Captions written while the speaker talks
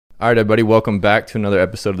All right, everybody, welcome back to another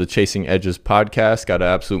episode of the Chasing Edges podcast. Got an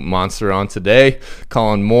absolute monster on today.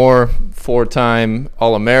 Kollin Moore, 4-time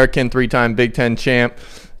All-American, 3-time Big Ten champ,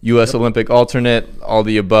 U.S. Olympic alternate, all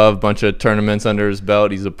the above, bunch of tournaments under his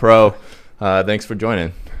belt. He's a pro. Thanks for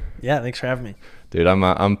joining. Yeah, thanks for having me. Dude,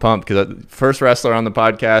 I'm pumped because first wrestler on the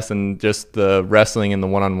podcast, and just the wrestling and the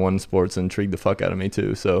one-on-one sports intrigued the fuck out of me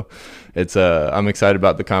too. So it's I'm excited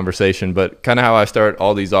about the conversation. But kind of how I start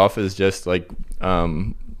all these off is just like,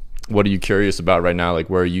 what are you curious about right now? Like,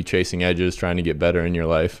 where are you chasing edges, trying to get better in your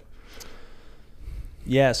life?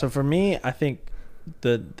 Yeah, so for me, I think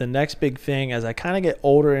the next big thing as I kind of get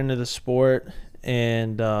older into the sport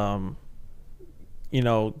and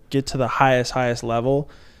get to the highest level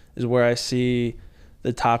is where I see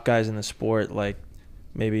the top guys in the sport, like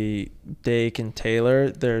maybe Dake and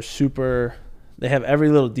Taylor. They have every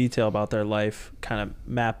little detail about their life kind of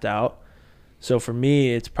mapped out. So for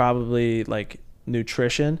me, it's probably like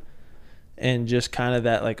nutrition and just kind of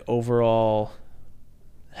that like overall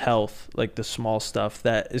health, like the small stuff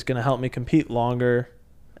that is going to help me compete longer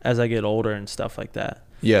as I get older and stuff like that.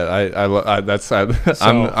 Yeah, I'm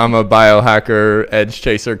a biohacker, edge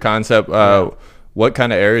chaser concept. What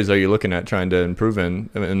kind of areas are you looking at trying to improve in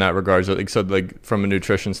that regards? So like from a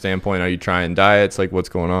nutrition standpoint, are you trying diets? Like, what's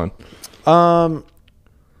going on?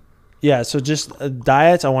 Yeah, so just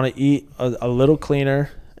diets, I want to eat a little cleaner,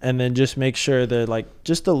 and then just make sure that like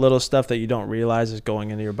just the little stuff that you don't realize is going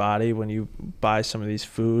into your body when you buy some of these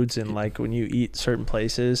foods and like when you eat certain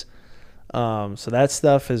places. So that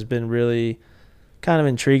stuff has been really kind of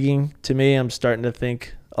intriguing to me. I'm starting to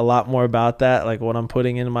think a lot more about that, like what I'm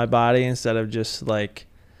putting into my body instead of just like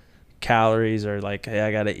calories or like, hey,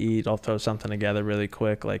 I got to eat, I'll throw something together really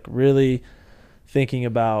quick. Like really thinking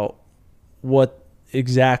about what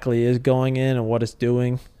exactly is going in and what it's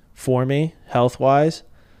doing for me health-wise.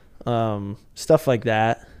 Stuff like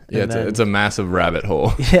that. Yeah, it's a massive rabbit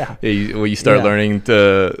hole. Yeah. You start learning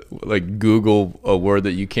to like Google a word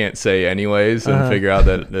that you can't say anyways and figure out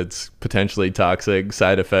that it's potentially toxic,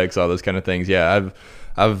 side effects, all those kind of things. Yeah,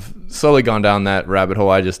 I've slowly gone down that rabbit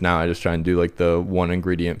hole. I just try and do like the one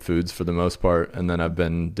ingredient foods for the most part, and then I've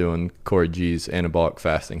been doing Corey G's anabolic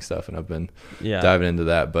fasting stuff, and I've been diving into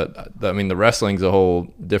that. But I mean, the wrestling's a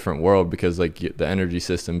whole different world because like the energy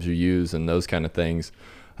systems you use and those kind of things.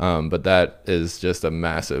 But that is just a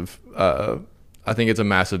massive, I think it's a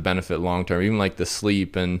massive benefit long term, even like the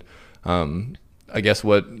sleep and I guess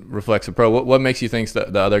what reflects a pro. What makes you think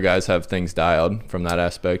that the other guys have things dialed from that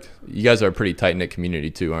aspect? You guys are a pretty tight knit community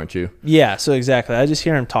too, aren't you? Yeah, so exactly. I just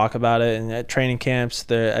hear them talk about it, and at training camps,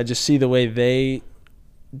 I just see the way they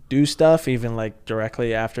do stuff, even like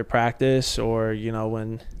directly after practice, or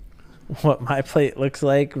what my plate looks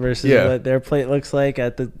like versus what their plate looks like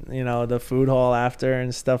at the food hall after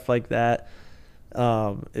and stuff like that,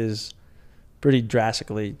 is pretty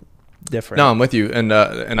drastically different. No, I'm with you, and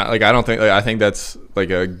I don't think I think that's like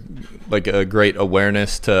a great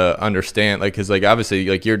awareness to understand, like, because like obviously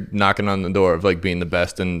like you're knocking on the door of like being the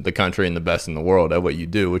best in the country and the best in the world at what you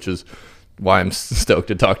do, which is why I'm stoked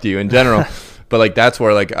to talk to you in general. But like that's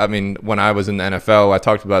where like I mean when I was in the NFL, I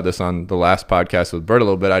talked about this on the last podcast with Bert a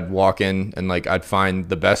little bit. I'd walk in and like I'd find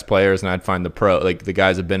the best players and I'd find the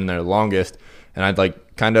guys that have been in there the longest, and I'd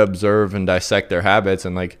like kind of observe and dissect their habits,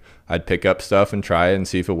 and like I'd pick up stuff and try it and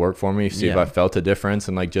see if it worked for me, see if I felt a difference,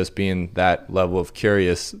 and like just being that level of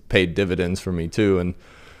curious paid dividends for me too. And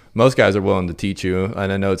most guys are willing to teach you,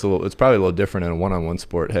 and I know it's probably a little different in a one-on-one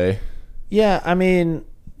sport. Hey, yeah, I mean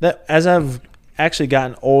that as I've actually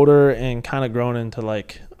gotten older and kind of grown into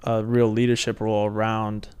like a real leadership role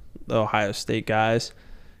around the Ohio State guys,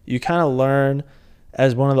 you kind of learn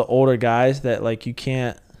as one of the older guys that like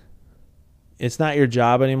it's not your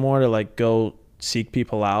job anymore to like go seek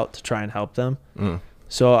people out to try and help them.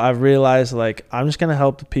 So I've realized like I'm just going to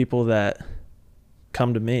help the people that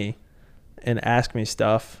come to me and ask me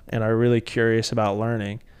stuff and are really curious about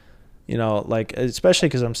learning, like especially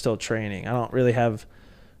because I'm still training. I don't really have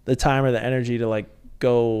the time or the energy to like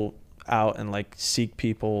go out and like seek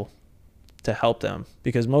people to help them,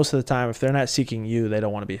 because most of the time if they're not seeking you, they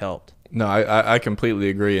don't want to be helped. No, I completely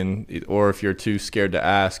agree, or if you're too scared to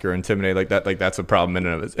ask or intimidate like that, like that's a problem in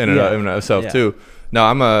and of itself too. No,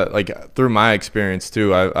 I'm through my experience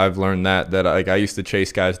too, I've learned that like I used to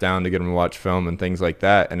chase guys down to get them to watch film and things like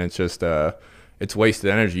that, and it's just it's wasted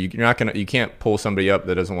energy. You can't pull somebody up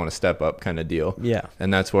that doesn't want to step up kind of deal. Yeah.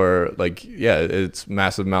 And that's where like, it's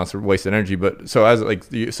massive amounts of wasted energy. But so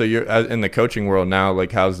you're in the coaching world now,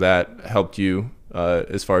 like how's that helped you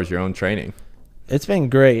as far as your own training? It's been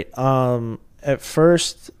great. At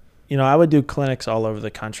first, I would do clinics all over the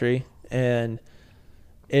country, and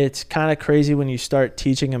it's kind of crazy when you start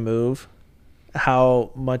teaching a move,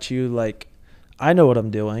 how much you like, I know what I'm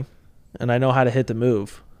doing and I know how to hit the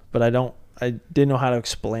move, but I didn't know how to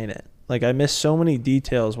explain it. Like I missed so many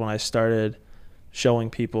details when I started showing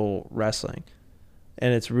people wrestling,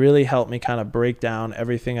 and it's really helped me kind of break down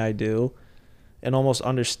everything I do and almost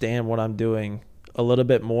understand what I'm doing a little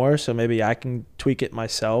bit more. So maybe I can tweak it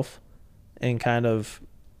myself and kind of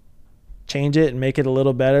change it and make it a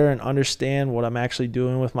little better and understand what I'm actually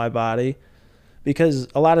doing with my body. Because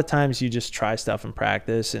a lot of times you just try stuff in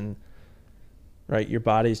practice and right, your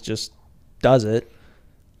body's just does it,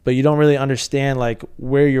 but you don't really understand like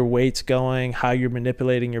where your weight's going, how you're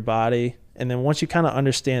manipulating your body. And then once you kind of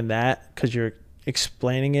understand that, because you're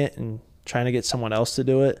explaining it and trying to get someone else to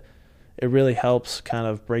do it, it really helps kind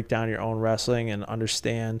of break down your own wrestling and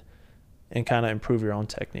understand and kind of improve your own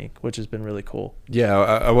technique, which has been really cool. Yeah,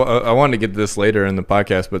 I wanted to get this later in the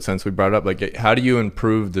podcast, but since we brought it up, like, how do you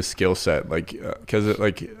improve the skill set? Like, because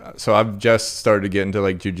so I've just started to get into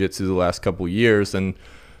like jiu-jitsu the last couple of years, and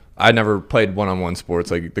I never played one-on-one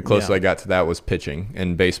sports. Like the closest I got to that was pitching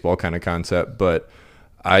and baseball kind of concept. But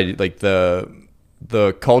I like the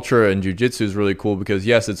culture in jiu-jitsu is really cool because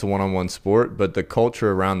yes, it's a one-on-one sport, but the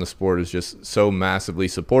culture around the sport is just so massively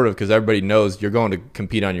supportive because everybody knows you're going to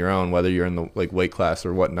compete on your own, whether you're in the like weight class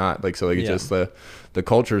or whatnot. Like, so like it's just the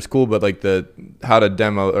culture is cool, but like how to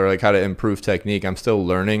demo or like how to improve technique, I'm still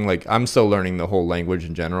learning. Like I'm still learning the whole language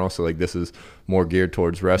in general. So like this is more geared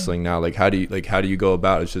towards wrestling now. Like how do you go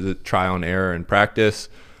about it? Is it trial and error and practice?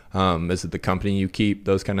 Is it the company you keep?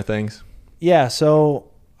 Those kind of things? Yeah. So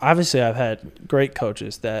obviously, I've had great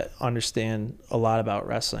coaches that understand a lot about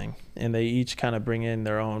wrestling, and they each kind of bring in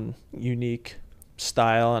their own unique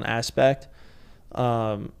style and aspect.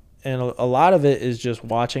 And a lot of it is just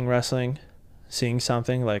watching wrestling, seeing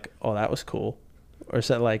something like, oh, that was cool, or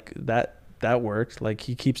so like that worked. Like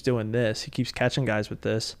he keeps doing this, he keeps catching guys with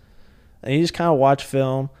this, and you just kind of watch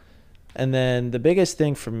film. And then the biggest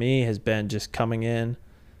thing for me has been just coming in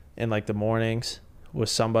like the mornings with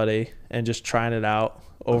somebody and just trying it out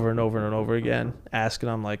over and over and over again, asking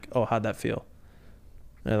them like, oh, how'd that feel?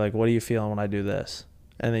 And they're like, what are you feeling when I do this?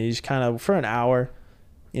 And then you just kind of, for an hour,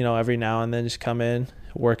 every now and then just come in,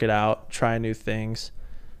 work it out, try new things.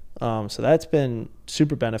 So that's been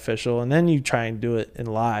super beneficial. And then you try and do it in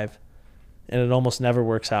live, and it almost never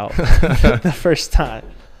works out the first time.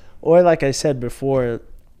 Or like I said before,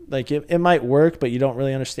 like it might work, but you don't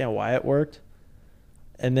really understand why it worked.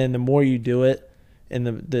 And then the more you do it and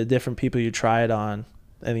the different people you try it on,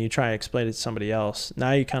 and then you try and explain it to somebody else,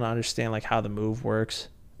 now you kind of understand like how the move works,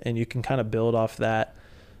 and you can kind of build off that.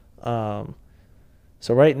 So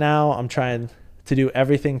right now I'm trying to do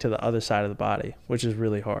everything to the other side of the body, which is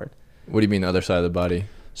really hard. What do you mean the other side of the body?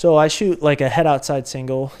 So I shoot like a head outside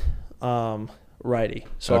single, righty.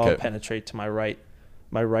 So Okay. I'll penetrate to my right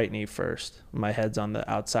knee first. My head's on the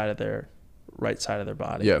outside of their right side of their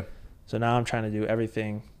body. Yeah. So now I'm trying to do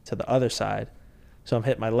everything to the other side. So I'm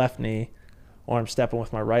hitting my left knee, or I'm stepping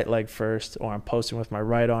with my right leg first, or I'm posting with my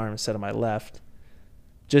right arm instead of my left,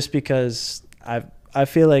 just because I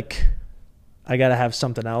feel like I got to have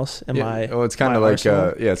something else in my Well, it's kind of like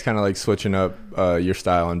arsenal. it's kind of like switching up your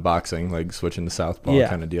style in boxing, like switching to southpaw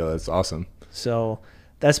kind of deal. That's awesome. So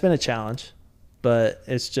that's been a challenge, but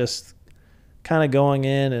it's just kind of going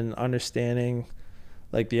in and understanding.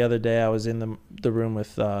 Like the other day I was in the room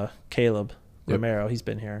with Caleb Romero. He's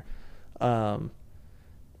been here.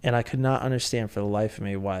 And I could not understand for the life of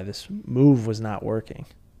me why this move was not working.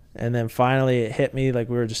 And then finally it hit me, like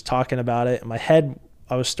we were just talking about it.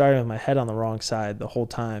 I was starting with my head on the wrong side the whole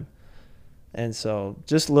time. And so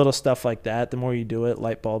just little stuff like that, the more you do it,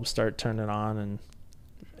 light bulbs start turning on, and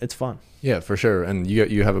it's fun. Yeah, for sure. And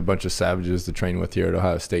you have a bunch of savages to train with here at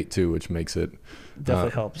Ohio State too, which makes it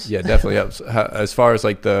Definitely helps. Yeah, definitely helps. As far as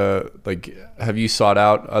like have you sought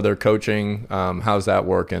out other coaching? How's that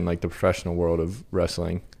work in like the professional world of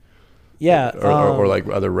wrestling? Yeah. Or like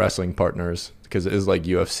other wrestling partners, because it is like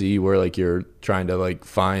UFC where like you're trying to like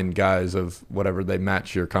find guys of whatever they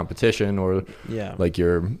match your competition, or like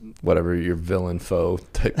your villain foe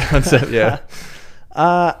type concept. Yeah.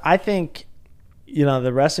 I think,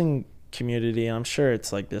 the wrestling community, and I'm sure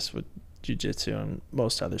it's like this with jiu-jitsu and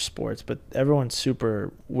most other sports, but everyone's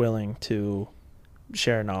super willing to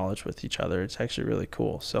share knowledge with each other. It's actually really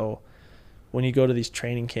cool. So when you go to these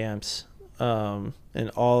training camps, and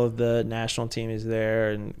all of the national team is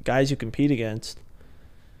there and guys you compete against,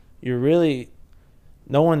 no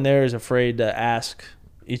one there is afraid to ask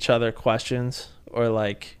each other questions or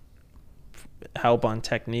like help on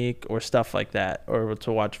technique or stuff like that, or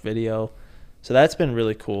to watch video. So that's been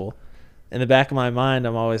really cool. In the back of my mind,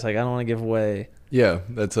 I'm always like, I don't want to give away Yeah,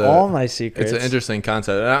 that's all my secrets. It's an interesting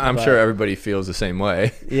concept. I'm sure everybody feels the same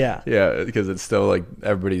way. Yeah. Yeah, because it's still like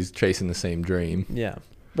everybody's chasing the same dream. Yeah,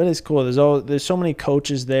 but it's cool. There's so many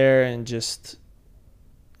coaches there, and just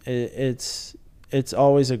it's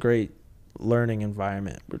always a great learning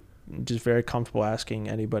environment. We're just very comfortable asking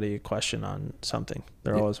anybody a question on something.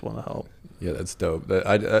 They're always want to help. Yeah, that's dope.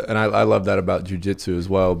 I love that about jiu-jitsu as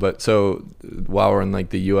well. But so while we're in like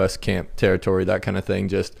the U.S. camp territory, that kind of thing,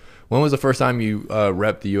 just when was the first time you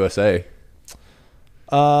repped the USA?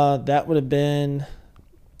 That would have been,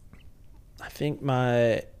 I think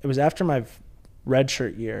it was after my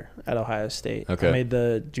redshirt year at Ohio State. Okay. I made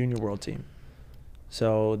the junior world team.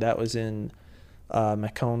 So that was in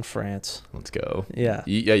Macon, France. Let's go. Yeah.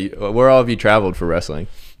 Where all have you traveled for wrestling?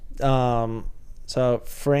 So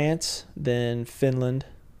France, then Finland,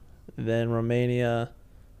 then Romania,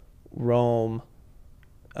 Rome,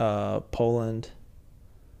 Poland,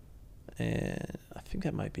 and I think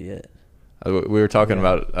that might be it. We were talking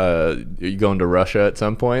about you going to Russia at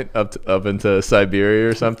some point, up into Siberia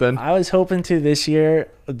or something. I was hoping to this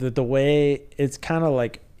year. The way it's kind of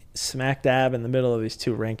like smack dab in the middle of these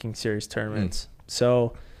two ranking series tournaments.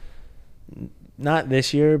 So not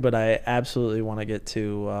this year, but I absolutely want to get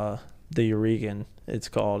to the Urigan. It's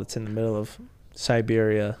called. It's in the middle of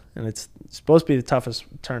Siberia, and it's supposed to be the toughest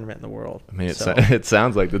tournament in the world. I mean, it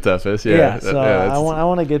sounds like the toughest. Yeah. So I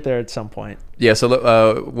want to get there at some point. Yeah.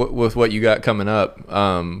 So with what you got coming up,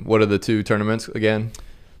 what are the two tournaments again?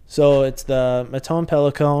 So it's the Maton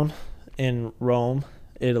Pelicone in Rome,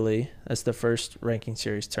 Italy. That's the first ranking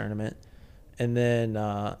series tournament, and then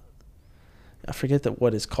I forget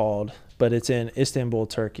what it's called, but it's in Istanbul,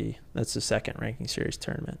 Turkey. That's the second ranking series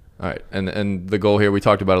tournament. All right, and the goal here, we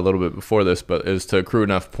talked about a little bit before this, but is to accrue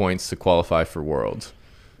enough points to qualify for Worlds.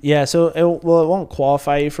 Yeah, so it won't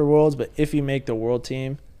qualify you for Worlds, but if you make the world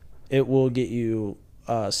team, it will get you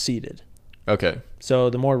seeded. Okay.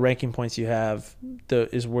 So the more ranking points you have,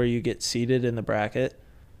 is where you get seeded in the bracket.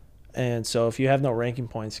 And so if you have no ranking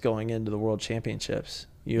points going into the World Championships,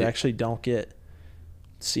 you actually don't get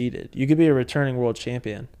seeded. You could be a returning world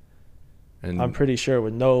champion, and I'm pretty sure,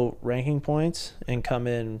 with no ranking points, and come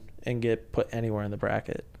in and get put anywhere in the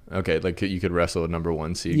bracket. Okay, like you could wrestle a number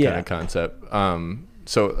 1 seed kind of concept.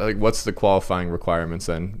 So like, what's the qualifying requirements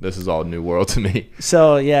then? This is all new world to me.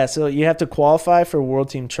 So you have to qualify for world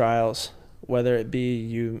team trials, whether it be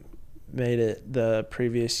you made it the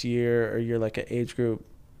previous year, or you're like an age group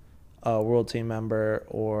world team member,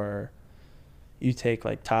 or you take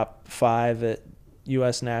like top 5 at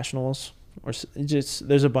U.S. Nationals, or just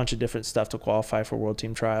there's a bunch of different stuff to qualify for world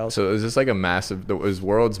team trials. So is this like is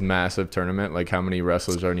World's massive tournament? Like how many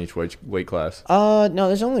wrestlers are in each weight class? No,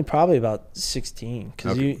 there's only probably about 16,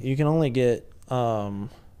 because you can only get 1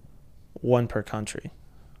 per country,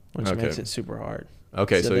 which makes it super hard.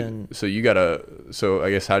 Okay, so you gotta. So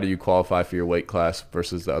I guess, how do you qualify for your weight class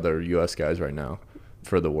versus the other U.S. guys right now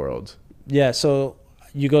for the Worlds? Yeah, so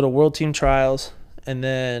you go to world team trials, and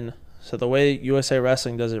then. So the way USA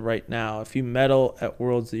Wrestling does it right now, if you medal at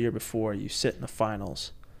Worlds the year before, you sit in the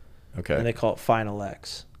finals. Okay. And they call it Final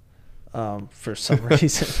X for some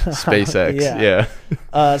reason. SpaceX,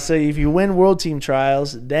 yeah. So if you win World Team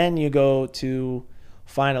Trials, then you go to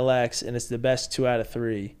Final X, and it's the best 2 out of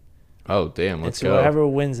 3. Oh, damn, let's go. Whoever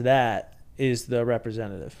wins that is the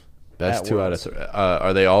representative. Best 2 out of 3.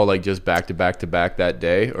 Are they all like just back to back to back that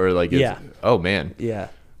day? Or like, oh, man. Yeah.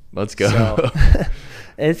 Let's go. So,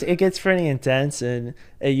 it gets pretty intense, and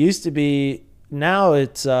it used to be. Now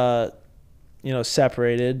it's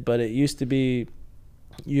separated, but it used to be.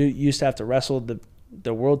 You used to have to wrestle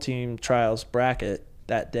the world team trials bracket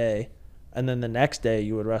that day, and then the next day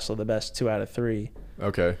you would wrestle the best 2 out of 3.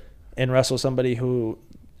 Okay. And wrestle somebody who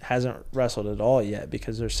hasn't wrestled at all yet,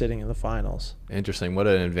 because they're sitting in the finals. Interesting. What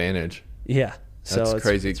an advantage. Yeah. That's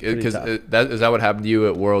crazy. Because is that what happened to you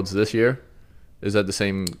at Worlds this year? Is that the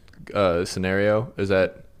same scenario? Is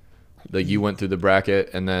that like you went through the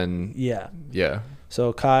bracket and then? Yeah.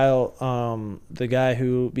 So Kyle, the guy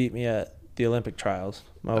who beat me at the Olympic trials,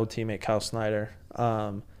 my old teammate Kyle Snyder,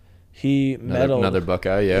 he medaled. Another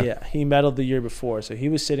Buckeye, yeah. Yeah, he medaled the year before, so he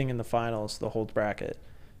was sitting in the finals the whole bracket.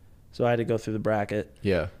 So I had to go through the bracket.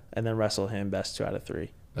 Yeah. And then wrestle him best 2 out of 3.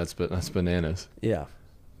 That's bananas. Yeah.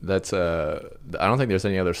 That's I don't think there's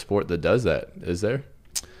any other sport that does that. Is there?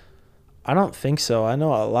 I don't think so. I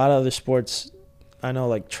know a lot of other sports. I know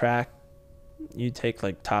like track, you take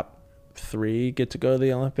like top 3 get to go to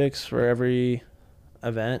the Olympics for every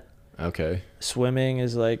event. Okay. Swimming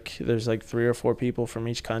is like there's like 3 or 4 people from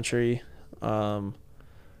each country.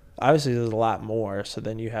 Obviously there's a lot more, so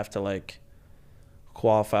then you have to like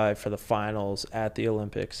qualify for the finals at the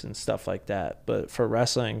Olympics and stuff like that. But for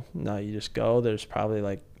wrestling, no, you just go. There's probably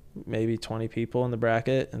like maybe 20 people in the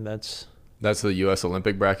bracket, and that's the U.S.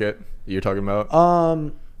 Olympic bracket you're talking about?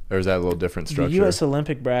 Or is that a little different structure? The U.S.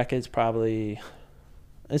 Olympic bracket's probably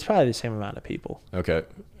the same amount of people. Okay.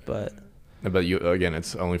 But you, again,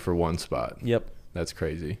 it's only for one spot. Yep. That's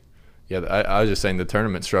crazy. Yeah, I was just saying the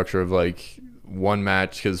tournament structure of like one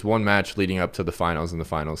match, because one match leading up to the finals and the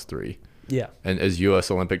finals 3. Yeah. And is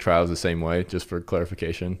U.S. Olympic trials the same way, just for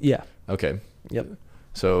clarification? Yeah. Okay. Yep.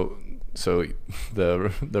 So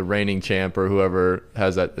the reigning champ or whoever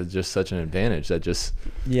has that is just such an advantage that just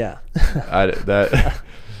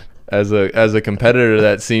as a competitor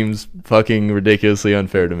that seems fucking ridiculously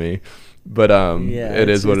unfair to me, but it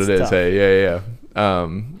is what it is. Tough. Hey,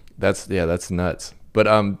 that's nuts.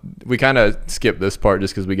 But we kind of skipped this part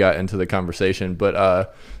just because we got into the conversation.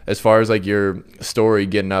 But as far as like your story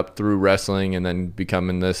getting up through wrestling and then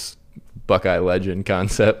becoming this Buckeye legend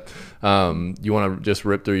concept, you want to just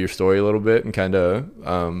rip through your story a little bit and kind of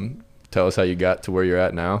tell us how you got to where you're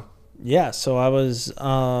at now? Yeah. So I was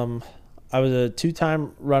a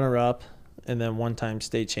 2-time runner-up and then 1-time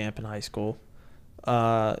state champ in high school.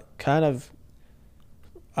 I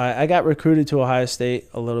got recruited to Ohio State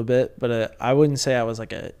a little bit, but I wouldn't say I was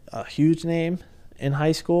like a huge name in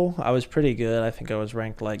high school. I was pretty good. I think I was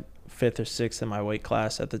ranked like 5th or 6th in my weight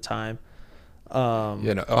class at the time.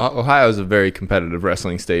 Ohio is a very competitive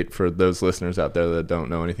wrestling state for those listeners out there that don't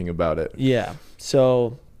know anything about it. Yeah.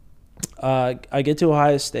 So I get to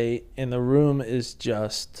Ohio State, and the room is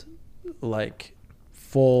just like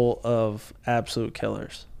full of absolute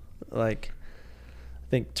killers. Like, I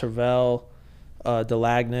think Tervel,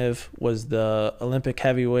 Delagnev was the Olympic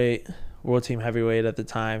heavyweight, world team heavyweight at the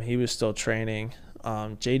time. He was still training.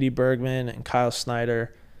 JD Bergman and Kyle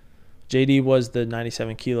Snyder. JD was the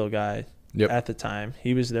 97 kilo guy at the time.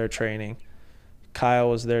 He was there training. Kyle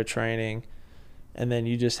was there training. And then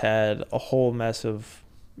you just had a whole mess of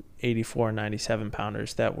 84 and 97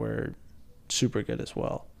 pounders that were super good as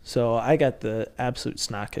well. So I got the absolute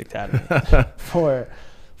snot kicked out of me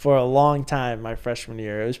for a long time my freshman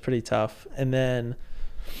year. It was pretty tough. And then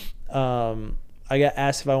I got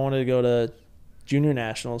asked if I wanted to go to junior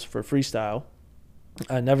nationals for freestyle.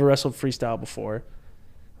 I never wrestled freestyle before.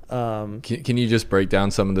 Can you just break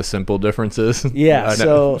down some of the simple differences? Yeah.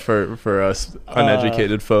 So for us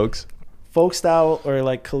uneducated folks, folk style or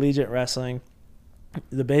like collegiate wrestling,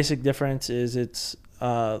 the basic difference is it's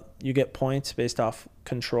you get points based off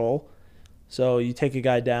control. So you take a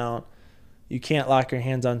guy down, you can't lock your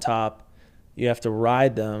hands on top, you have to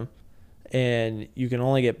ride them, and you can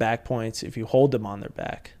only get back points if you hold them on their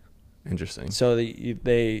back. Interesting. So you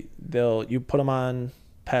put them on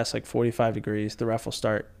past like 45 degrees, the ref will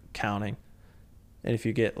start counting, and if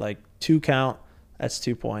you get like 2 count, that's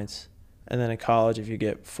 2 points. And then in college, if you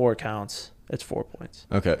get 4 counts, it's 4 points.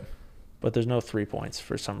 Okay. But there's no 3 points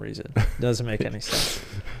for some reason. It doesn't make any sense.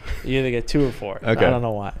 You either get 2 or 4. Okay. I don't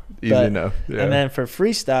know why. Easy enough. Yeah. And then for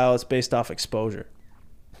freestyle, it's based off exposure.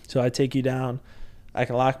 So I take you down, I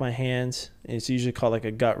can lock my hands, and it's usually called like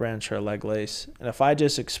a gut wrench or a leg lace. And if I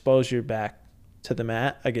just expose your back to the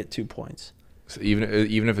mat, I get 2 points. So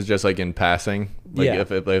even if it's just like in passing, like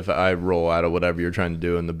if I roll out of whatever you're trying to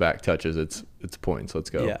do and the back touches, it's points. Let's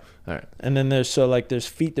go. Yeah. All right. And then there's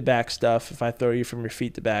feet to back stuff. If I throw you from your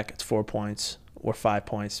feet to back, it's 4 points or 5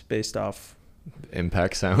 points based off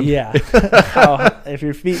impact sound. Yeah. If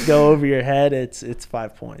your feet go over your head, it's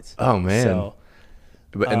 5 points. Oh man. So,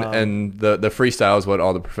 but and the freestyle is what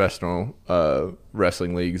all the professional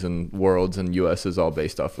wrestling leagues and worlds and US is all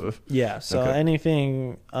based off of. Yeah. So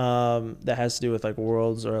anything that has to do with like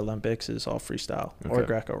worlds or Olympics is all freestyle or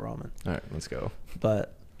Greco-Roman. All right, let's go.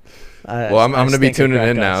 But I'm going to be tuning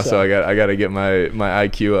in now, so I got to get my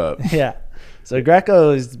IQ up. Yeah. So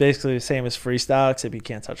Greco is basically the same as freestyle, except you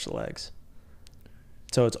can't touch the legs.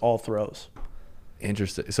 So it's all throws.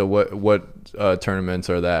 Interesting. So what tournaments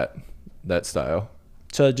are that style?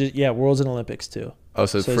 So just worlds and Olympics too. Oh,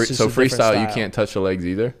 so freestyle you can't touch the legs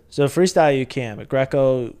either? So freestyle you can, but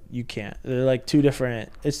Greco you can't. They're like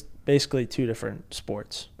it's basically 2 different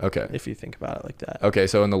sports. Okay. If you think about it like that. Okay,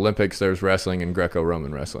 so in the Olympics there's wrestling and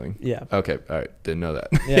Greco-Roman wrestling. Yeah. Okay, all right. Didn't know that.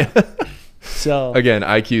 Yeah. So again,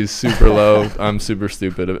 IQ is super low. I'm super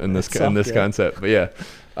stupid in this concept. But yeah.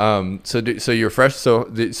 So did you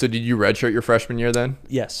redshirt your freshman year then?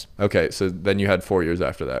 Yes. Okay, so then you had 4 years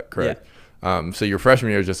after that, correct? Yeah. So your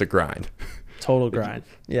freshman year is just a grind. Total grind.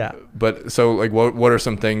 Yeah. But so like what are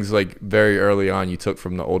some things like very early on you took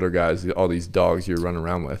from the older guys, all these dogs you're running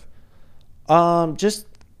around with? Just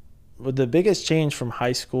the biggest change from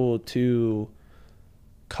high school to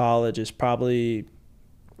college is probably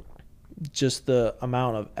just the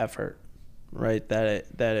amount of effort, right, that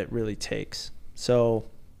it really takes. So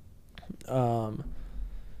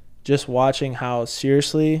just watching how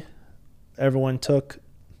seriously everyone took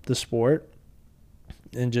the sport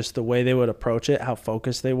and just the way they would approach it, how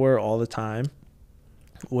focused they were all the time,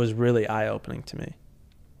 was really eye-opening to me.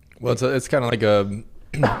 Well, it's kind of like a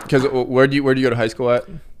because where do you go to high school at?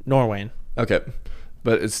 Norwayne. Okay,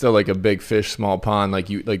 but it's still like a big fish, small pond. Like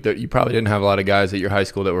you probably didn't have a lot of guys at your high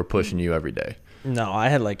school that were pushing you every day. No, I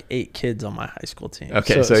had like 8 kids on my high school team.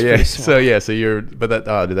 Okay, so you're, but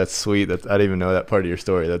dude, that's sweet. I didn't even know that part of your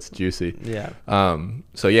story. That's juicy. Yeah.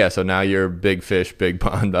 So now you're big fish, big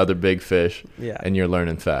pond, other big fish. Yeah. And you're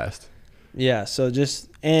learning fast. Yeah. So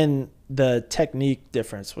and the technique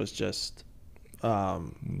difference was just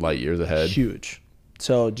light years ahead. Huge.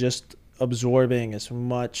 So just absorbing as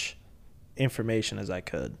much information as I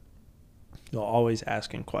could. Always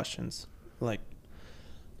asking questions.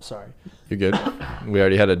 Sorry. You're good. We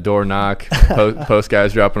already had a door knock, post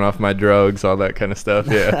guys dropping off my drugs, all that kind of stuff.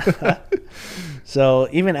 Yeah. So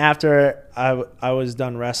even after I was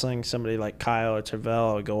done wrestling, somebody like Kyle or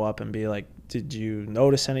Tervel would go up and be like, did you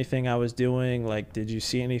notice anything I was doing? Like, did you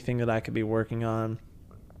see anything that I could be working on?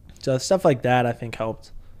 So stuff like that I think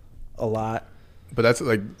helped a lot. But that's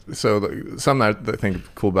something I think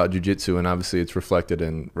cool about jiu-jitsu, and obviously it's reflected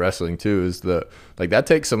in wrestling too, is that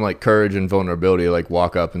takes some like courage and vulnerability to like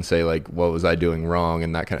walk up and say like, what was I doing wrong,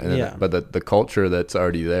 and that kind of. Yeah. But the culture that's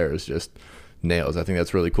already there is just nails. I think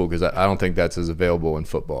that's really cool because I don't think that's as available in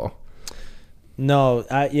football. No,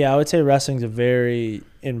 I would say wrestling's a very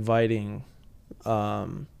inviting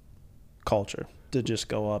culture to just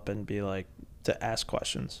go up and be like, to ask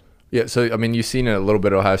questions. Yeah, so I mean, you've seen it a little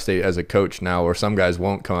bit at Ohio State as a coach now, where some guys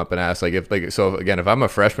won't come up and ask. If I'm a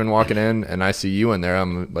freshman walking in and I see you in there,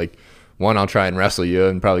 I'm like, one, I'll try and wrestle you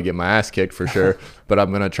and probably get my ass kicked for sure, but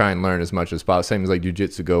I'm gonna try and learn as much as possible. Same as like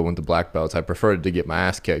jiu-jitsu go with the black belts. I prefer to get my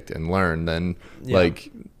ass kicked and learn than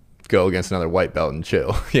go against another white belt and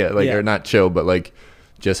chill. Or not chill, but like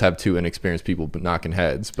just have 2 inexperienced people knocking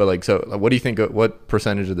heads. But so what do you think? What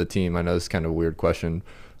percentage of the team? I know this is kind of a weird question.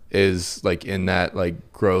 Is like in that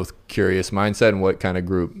like growth curious mindset, and what kind of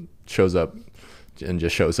group shows up and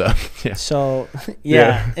just shows up? Yeah. So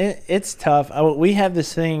it's tough. We have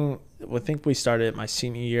this thing, I think we started it my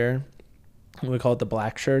senior year. We call it the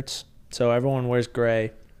black shirts. So everyone wears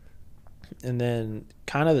gray, and then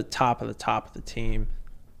kind of the top of the team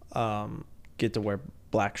get to wear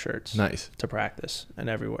black shirts. Nice. To practice and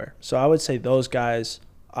everywhere. So I would say those guys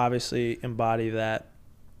obviously embody that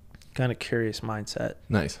kind of curious mindset.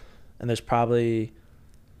 Nice. And there's probably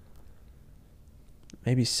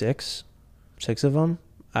maybe six of them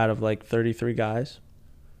out of like 33 guys.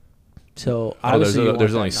 So obviously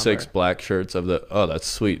there's only 6 black shirts of the. Oh, that's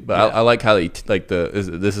sweet. But I like how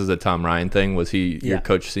this is a Tom Ryan thing. Was he your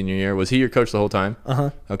coach senior year? Was he your coach the whole time?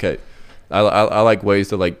 Okay. I like ways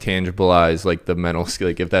to like tangibilize like the mental skill.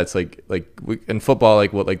 Like if that's in football,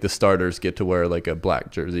 like what like the starters get to wear like a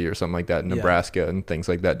black jersey or something like that in Nebraska and things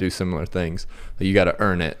like that, do similar things. Like you got to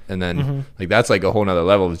earn it, and then like that's like a whole nother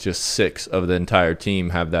level. It's just 6 of the entire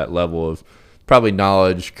team have that level of probably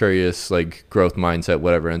knowledge, curious, like growth mindset,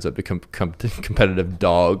 whatever ends up become competitive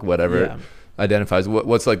dog, whatever it identifies.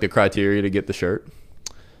 What's like the criteria to get the shirt?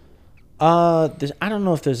 I don't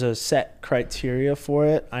know if there's a set criteria for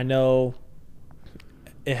it. I know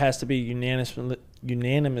it has to be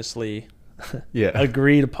unanimously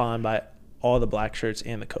agreed upon by all the black shirts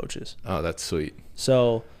and the coaches. Oh, that's sweet.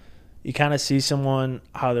 So you kind of see someone,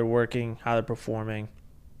 how they're working, how they're performing.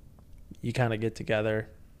 You kind of get together,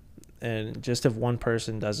 and just if one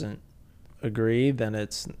person doesn't agree, then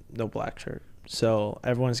it's no black shirt. So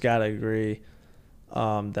everyone's got to agree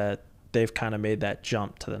that they've kind of made that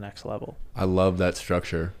jump to the next level. I love that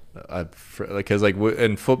structure. Because like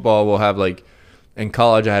in football, we'll have like in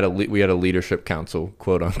college, we had a leadership council,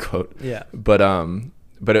 quote unquote. Yeah. But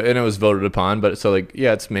it was voted upon. But so like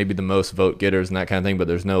it's maybe the most vote getters and that kind of thing. But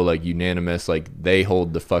there's no like unanimous like they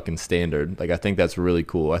hold the fucking standard. Like I think that's really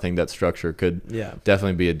cool. I think that structure could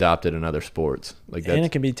definitely be adopted in other sports. Like and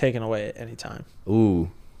it can be taken away at any time.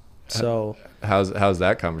 Ooh. So how's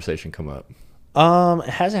that conversation come up? It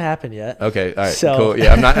hasn't happened yet. Okay, all right, cool.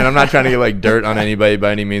 Yeah, I'm not trying to get like dirt on anybody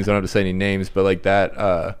by any means. I don't have to say any names, but like that,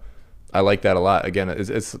 I like that a lot. Again,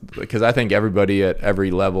 it's because I think everybody at every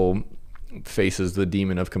level faces the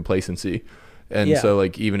demon of complacency, and so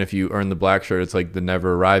like even if you earn the black shirt, it's like the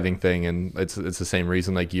never arriving thing, and it's the same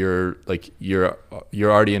reason. Like you're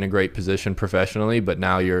already in a great position professionally, but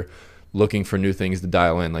now you're looking for new things to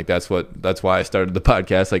dial in. Like that's why I started the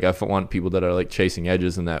podcast. Like I want people that are like chasing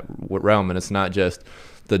edges in that realm, and it's not just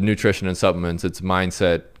the nutrition and supplements, it's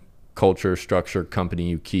mindset, culture, structure, company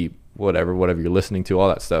you keep, whatever you're listening to, all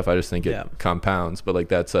that stuff. I just think it compounds. But like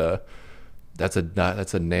that's a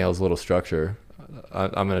nails little structure.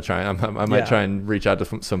 I'm gonna try. I might try and reach out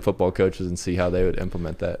to some football coaches and see how they would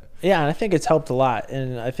implement that. Yeah, and I think it's helped a lot.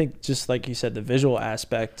 And I think just like you said, the visual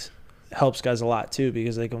aspect helps guys a lot too,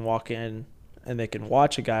 because they can walk in and they can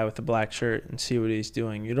watch a guy with a black shirt and see what he's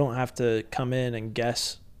doing. You don't have to come in and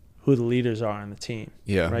guess who the leaders are on the team.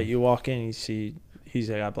 Yeah. Right. You walk in, you see he's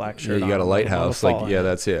got a black shirt. Yeah, you got a lighthouse. Like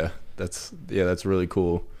that's really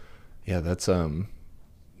cool. Yeah, that's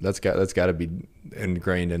got to be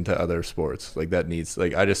ingrained into other sports. Like that needs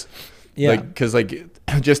because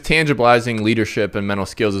just tangibilizing leadership and mental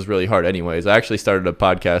skills is really hard anyways. I actually started a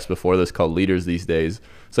podcast before this called Leaders These Days.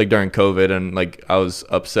 It's like during COVID, and like I was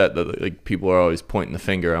upset that like people are always pointing the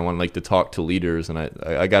finger. I want like to talk to leaders, and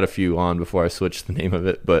I got a few on before I switched the name of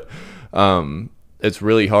it, but it's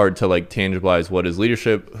really hard to like tangibilize what is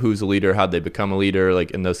leadership, who's a leader, how'd they become a leader,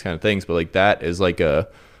 like, and those kind of things. But like that is like a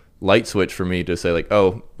light switch for me to say like,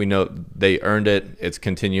 oh, we know they earned it. It's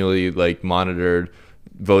continually like monitored,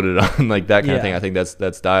 voted on, like that kind of thing. I think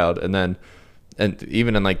that's dialed. And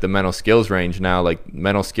even in like the mental skills range now, like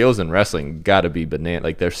mental skills in wrestling got to be banana.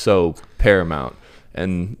 Like they're so paramount.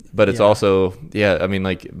 But it's also, I mean,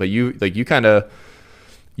 like, but you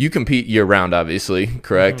compete year round, obviously,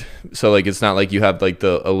 correct? Mm-hmm. So like, it's not like you have like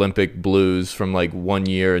the Olympic blues from like 1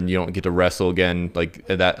 year and you don't get to wrestle again, like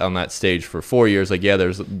on that stage for 4 years. Like,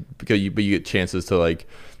 but you get chances to like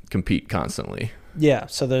compete constantly. Yeah.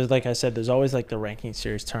 So there's, like I said, there's always like the ranking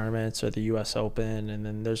series tournaments or the US Open, and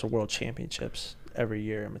then there's a World Championships every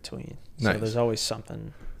year in between. So there's always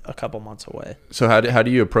something a couple months away. So how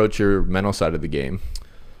do you approach your mental side of the game?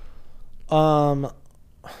 For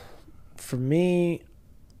me,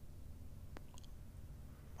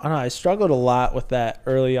 I don't know, I struggled a lot with that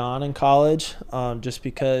early on in college, just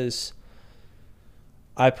because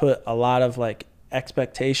I put a lot of like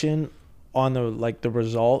expectation on the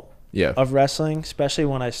result of wrestling, especially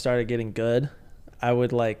when I started getting good. I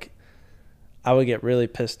would get really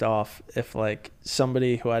pissed off if like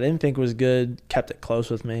somebody who I didn't think was good kept it close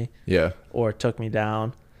with me, or took me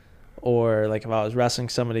down, or like if I was wrestling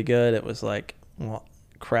somebody good, it was like, well,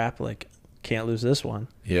 crap, like can't lose this one.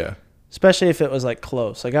 Yeah. Especially if it was like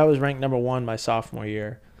close. Like I was ranked number 1 my sophomore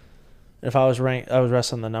year. If I was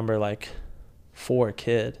wrestling the number like 4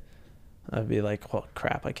 kid, I'd be like, well,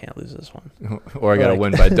 crap, I can't lose this one. Or I got to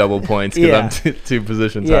win by double points because I'm two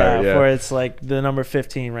positions higher. Yeah, or it's like the number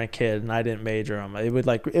 15 ranked kid and I didn't major him. It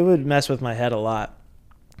would mess with my head a lot.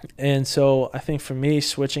 And so I think for me,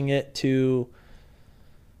 switching it to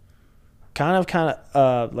kind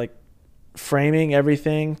of like framing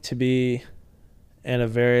everything to be in a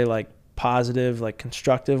very like positive, like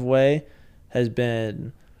constructive way has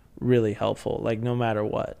been really helpful, like no matter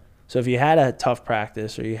what. So if you had a tough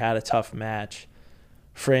practice or you had a tough match,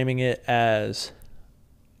 framing it as,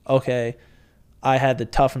 okay, I had the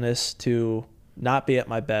toughness to not be at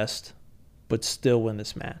my best but still win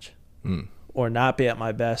this match. Or not be at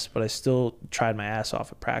my best but I still tried my ass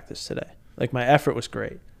off at practice today. Like my effort was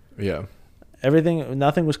great. Yeah.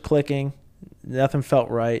 Nothing was clicking, nothing felt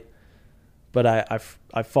right, but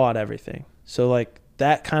I fought everything. So like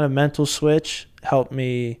that kind of mental switch helped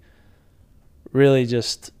me really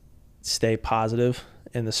just stay positive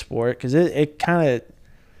in the sport, because it kind of,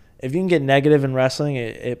 if you can get negative in wrestling,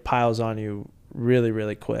 it piles on you really,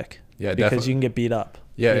 really quick. Yeah, because definitely. You can get beat up.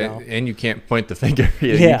 Yeah, and you can't point the finger.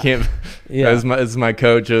 You can't. Yeah. As my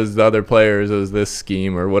coach, as the other players, as this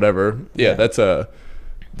scheme or whatever. Yeah, that's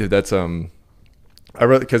I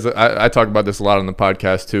really, because I talk about this a lot on the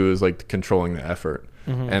podcast too, is like controlling the effort.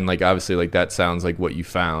 Mm-hmm. And like obviously like that sounds like what you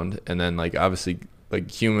found, and then like obviously like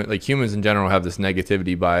humans in general have this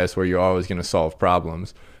negativity bias where you're always going to solve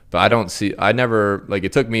problems. But I never, like,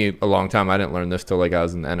 it took me a long time. I didn't learn this till like I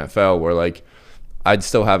was in the NFL, where like I'd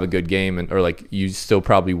still have a good game, or like you still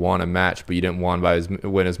probably won a match, but you didn't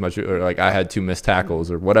win as much, or like I had 2 missed tackles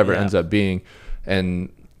or whatever it ends up being,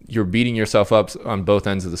 and you're beating yourself up on both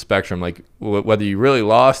ends of the spectrum. Like whether you really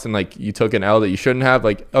lost and like you took an L that you shouldn't have,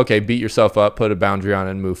 like, okay, beat yourself up, put a boundary on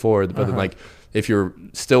it and move forward. But then like if you're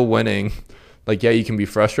still winning, like, yeah, you can be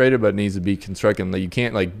frustrated, but it needs to be constructive. Like, you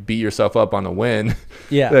can't like beat yourself up on a win.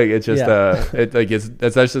 Yeah. Like it's just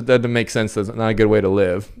that doesn't make sense. That's not a good way to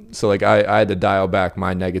live. So like I had to dial back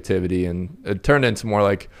my negativity, and it turned into more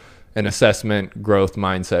like an assessment, growth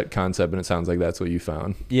mindset concept. And it sounds like that's what you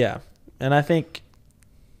found. Yeah. And I think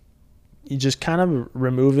you just kind of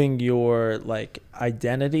removing your like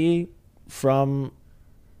identity from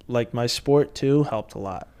like my sport too helped a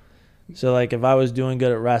lot. So like if I was doing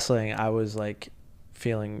good at wrestling, I was like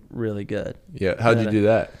feeling really good. Yeah. How'd you do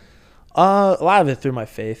that? A lot of it through my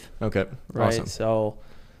faith. Okay. Right. Awesome. So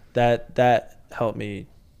that helped me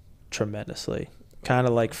tremendously. Kind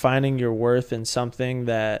of like finding your worth in something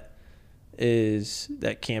that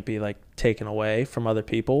can't be like taken away from other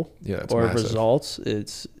people. Yeah. Or massive. results.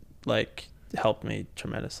 It's like helped me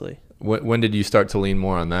tremendously. When did you start to lean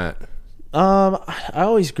more on that? I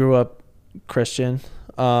always grew up Christian.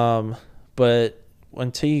 But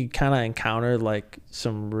until you kind of encounter like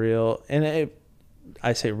some real,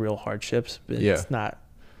 I say real hardships, but it's not.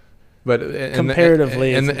 But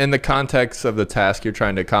comparatively, in the context of the task you're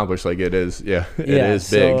trying to accomplish, like it is big.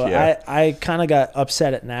 So I kind of got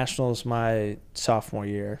upset at nationals my sophomore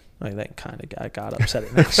year. Like that kind of I got upset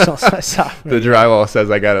at nationals my sophomore year. The drywall says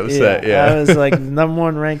I got upset. Yeah. I was like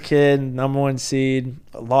 #1 ranked kid, #1 seed,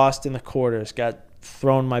 lost in the quarters, got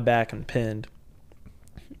thrown my back and pinned.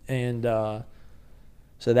 And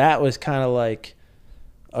so that was kind of like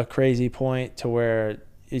a crazy point to where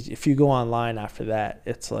if you go online after that,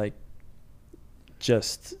 it's like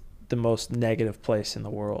just the most negative place in the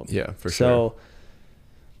world. Yeah, for sure. So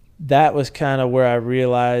that was kind of where I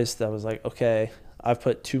realized I was like, okay, I've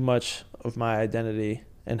put too much of my identity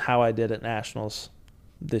in how I did at nationals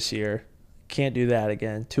this year. Can't do that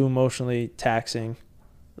again. Too emotionally taxing,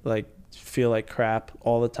 like feel like crap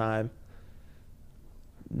all the time.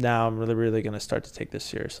 Now I'm really going to start to take this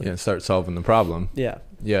seriously. Yeah, start solving the problem. Yeah.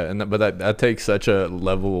 Yeah, but that takes such a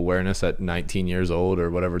level of awareness at 19 years old or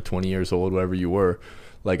whatever, 20 years old, whatever you were.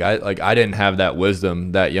 I didn't have that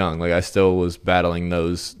wisdom that young. Like I still was battling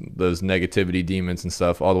those negativity demons and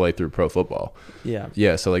stuff all the way through pro football. Yeah.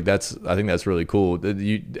 Yeah, so like I think that's really cool. Did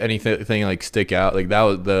you anything like stick out? Like that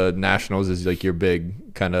was the nationals is like your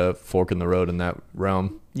big kind of fork in the road in that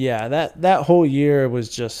realm. Yeah, that whole year was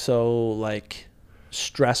just so like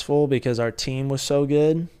stressful because our team was so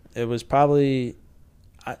good. It was probably,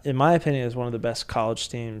 in my opinion, it was one of the best college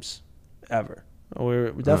teams ever. We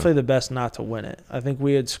were definitely the best not to win it. I think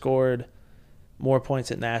we had scored more points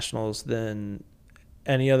at nationals than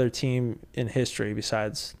any other team in history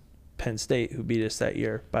besides Penn State, who beat us that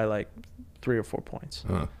year by like 3 or 4 points.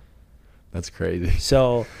 Huh. That's crazy.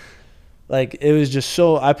 So like it was just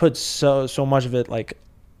I put so much of it like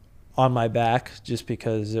on my back just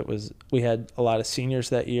because we had a lot of seniors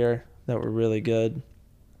that year that were really good.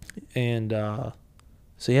 And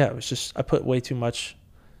so yeah, it was just I put way too much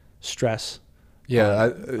stress.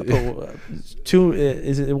 Yeah,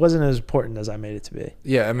 it wasn't as important as I made it to be.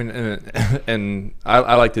 Yeah, I mean, and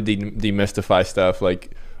I like to demystify stuff.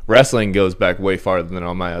 Like wrestling goes back way farther than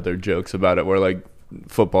all my other jokes about it. Where like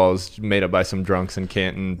football is made up by some drunks in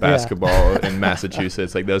Canton, basketball in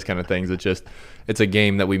Massachusetts, like those kind of things. It's a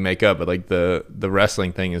game that we make up. But like the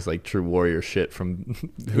wrestling thing is like true warrior shit from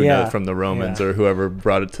from the Romans or whoever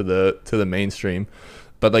brought it to the mainstream.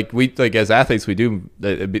 But like as athletes, we do.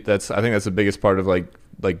 I think that's the biggest part of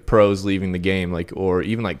like pros leaving the game, like or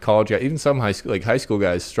even like college guys, even some high school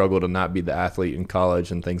guys struggle to not be the athlete in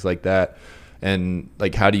college and things like that. And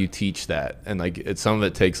like, how do you teach that? And like, some of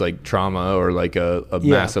it takes like trauma or like a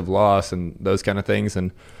massive loss and those kind of things.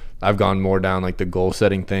 And I've gone more down like the goal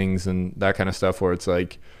setting things and that kind of stuff where it's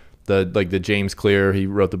like the James Clear, he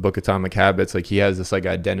wrote the book Atomic Habits. Like he has this like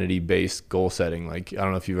identity based goal setting. Like I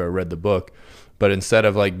don't know if you've ever read the book. But instead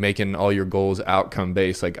of like making all your goals outcome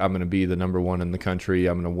based, like I'm going to be the #1 in the country,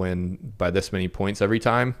 I'm going to win by this many points every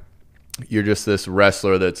time, you're just this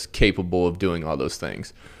wrestler that's capable of doing all those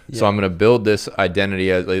things. Yeah. So I'm going to build this identity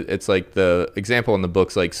as it's like the example in the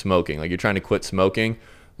book's like smoking. Like you're trying to quit smoking,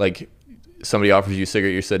 like somebody offers you a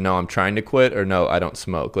cigarette, you said, no, I'm trying to quit, or no, I don't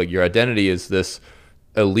smoke. Like your identity is this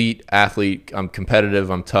elite athlete. I'm competitive,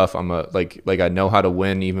 I'm tough, I'm like I know how to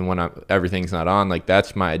win even when everything's not on. Like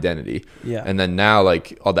that's my identity. Yeah. And then now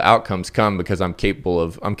like all the outcomes come because I'm capable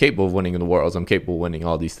of winning in the worlds, I'm capable of winning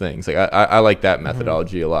all these things. Like I like that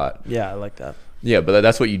methodology a lot. Yeah, I like that. Yeah, but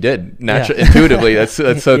that's what you did intuitively. That's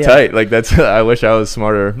so tight. Like I wish I was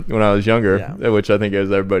smarter when I was younger, which I think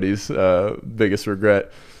is everybody's biggest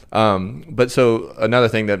regret. But so another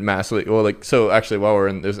thing that massively so actually while we're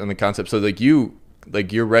in the concept, so like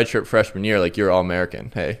your redshirt freshman year, like you're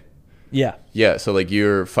All-American. Hey. Yeah. Yeah. So like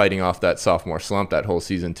you're fighting off that sophomore slump that whole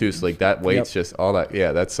season too. So like that weight's just all that.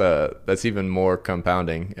 Yeah. That's even more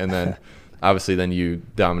compounding. And then obviously then you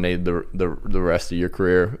dominated the rest of your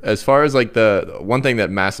career. As far as like the one thing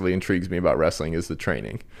that massively intrigues me about wrestling is the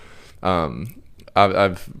training.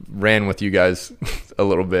 I've ran with you guys a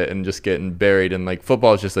little bit and just getting buried, and like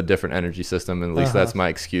football is just a different energy system. And at least that's my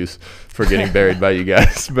excuse for getting buried by you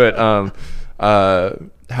guys. But,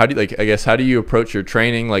 how do you approach your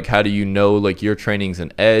training? Like, how do you know, like your training's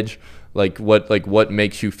an edge? What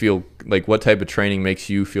makes you feel like, what type of training makes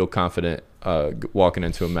you feel confident, walking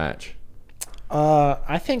into a match?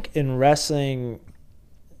 I think in wrestling,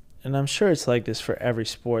 and I'm sure it's like this for every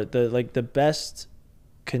sport, the best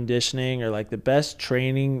conditioning or like the best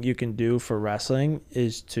training you can do for wrestling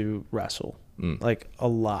is to wrestle, like a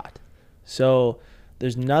lot. So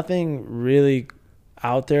there's nothing really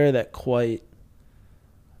out there that quite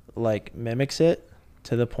like mimics it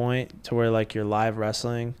to the point to where like you're live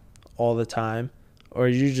wrestling all the time, or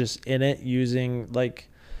you're just in it using like,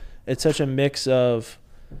 it's such a mix of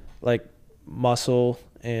like muscle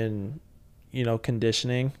and, you know,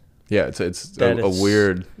 conditioning. Yeah, it's a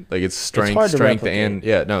weird, like it's strength and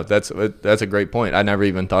yeah, no, that's a great point. I never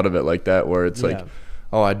even thought of it like that, where it's like,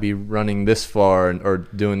 oh, I'd be running this far or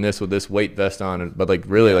doing this with this weight vest on, but like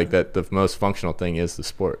really like that the most functional thing is the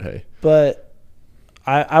sport. Hey, but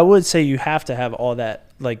I would say you have to have all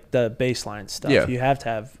that, like the baseline stuff. You have to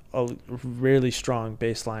have a really strong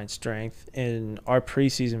baseline strength. And our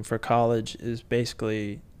preseason for college is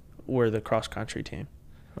basically we're the cross country team.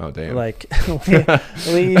 Oh, damn. Like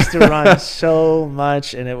we used to run so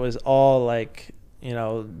much, and it was all like, you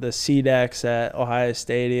know, the C-decks at Ohio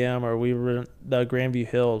Stadium, or we were the Grandview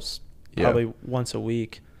Hills probably once a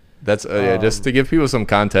week. That's just to give people some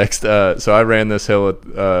context. So I ran this hill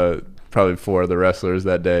with probably 4 of the wrestlers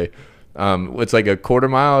that day. It's like a quarter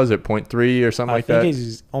mile. Is it 0.3 or something like that? I think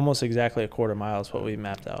it's almost exactly a quarter mile is what we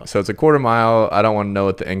mapped out. So it's a quarter mile. I don't want to know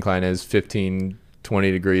what the incline is, 15,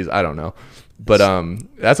 20 degrees. I don't know. But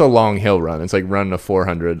that's a long hill run. It's like running a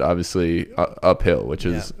 400, obviously uphill, which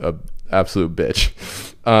is a absolute bitch.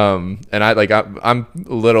 And I'm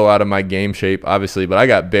a little out of my game shape, obviously, but I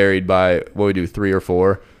got buried by what we do 3 or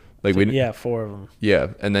 4. Like 4 of them. Yeah,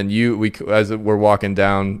 and then as we're walking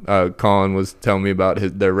down, Kollin was telling me about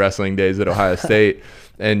their wrestling days at Ohio State,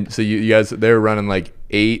 and so you guys, they were running like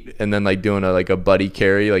 8, and then like doing a buddy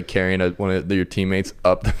carry, like carrying one of your teammates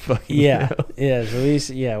up the fucking hill.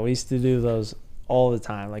 So we used to do those all the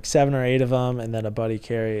time, like 7 or 8 of them, and then a buddy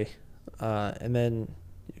carry, and then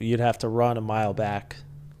you'd have to run a mile back.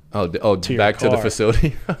 Back to the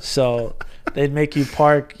facility. So they'd make you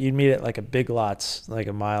park. You'd meet at like a Big Lots, like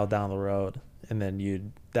a mile down the road, and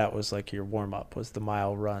then that was like your warm up, was the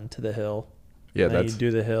mile run to the hill. Yeah, and then you'd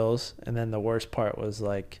do the hills, and then the worst part was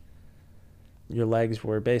like your legs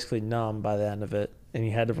were basically numb by the end of it, and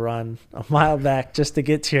you had to run a mile back just to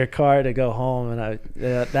get to your car to go home. And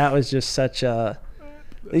that was just such a.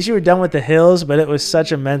 At least you were done with the hills, but it was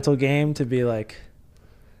such a mental game to be like.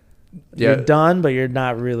 You're done, but you're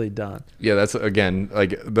not really done. Yeah, that's again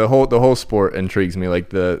like the whole sport intrigues me.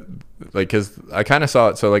 Because I kind of saw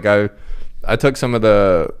it. So like I took some of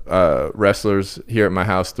the wrestlers here at my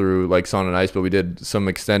house through like sauna and ice, but we did some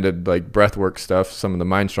extended like breath work stuff, some of the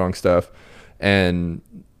mind strong stuff, and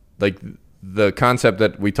like the concept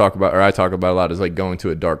that we talk about, or I talk about a lot, is like going to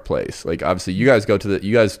a dark place. Like obviously you guys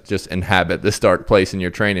you guys just inhabit this dark place in your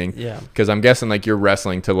training. Yeah. Because I'm guessing like you're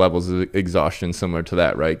wrestling to levels of exhaustion similar to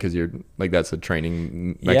that, right? Because you're like, that's a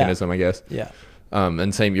training mechanism, I guess. Yeah.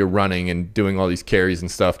 And same, you're running and doing all these carries and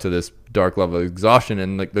stuff to this dark level of exhaustion.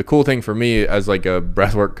 And like the cool thing for me as like a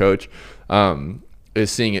breathwork coach, is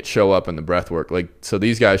seeing it show up in the breathwork. Like, so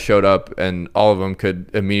these guys showed up and all of them could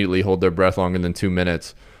immediately hold their breath longer than 2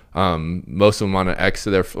 minutes. Most of them on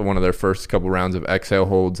one of their first couple rounds of exhale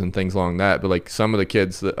holds and things along that. But like some of the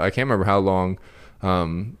kids that I can't remember how long,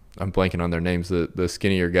 I'm blanking on their names, the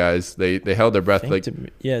skinnier guys, they held their breath like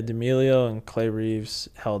D'Amelio and Clay Reeves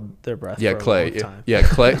held their breath for Clay a long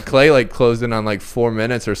time. Clay like closed in on like 4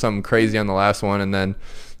 minutes or something crazy on the last one, and then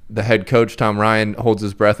the head coach Tom Ryan holds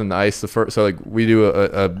his breath in the ice so like we do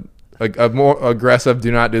a more aggressive,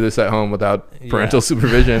 do not do this at home without parental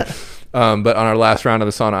supervision. But on our last round of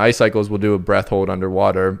the sauna ice cycles, we'll do a breath hold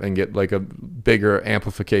underwater and get like a bigger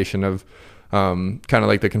amplification of kind of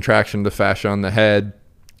like the contraction of the fascia on the head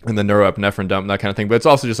and the neuroepinephrine dump, that kind of thing. But it's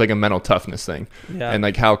also just like a mental toughness thing. Yeah. And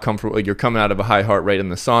like how comfortable, like you're coming out of a high heart rate in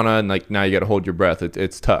the sauna, and like now you got to hold your breath.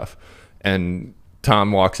 It's tough. And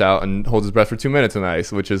Tom walks out and holds his breath for 2 minutes in the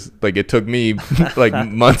ice, which is like, it took me like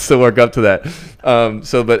months to work up to that.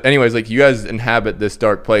 But anyways, like you guys inhabit this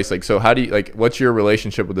dark place. Like, so how do you, like, what's your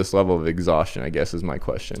relationship with this level of exhaustion, I guess is my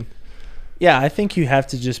question. Yeah, I think you have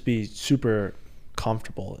to just be super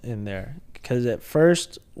comfortable in there, because at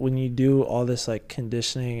first when you do all this like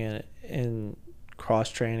conditioning and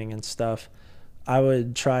cross training and stuff, I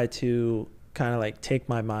would try to kind of like take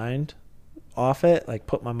my mind off it, like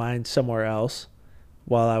put my mind somewhere else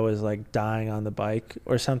while I was like dying on the bike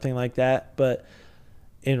or something like that. But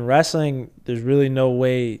in wrestling, there's really no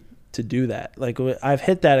way to do that. Like I've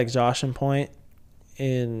hit that exhaustion point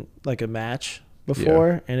in like a match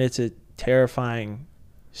before, and it's a terrifying,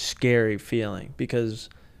 scary feeling, because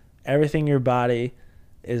everything in your body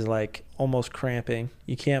is like almost cramping.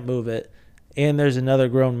 You can't move it. And there's another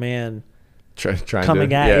grown man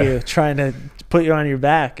coming at you, trying to put you on your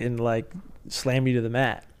back and like slam you to the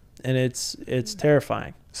mat. And it's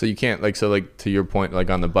terrifying. So you can't like to your point, like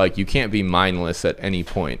on the bike, you can't be mindless at any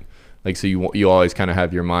point. Like, so you always kind of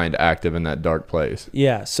have your mind active in that dark place.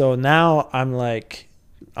 Yeah. So now I'm like,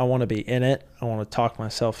 I want to be in it. I want to talk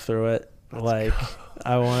myself through it. I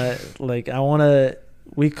want to,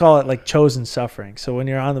 we call it like chosen suffering. So when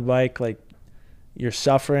you're on the bike, like you're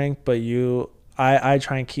suffering, but I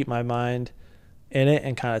try and keep my mind in it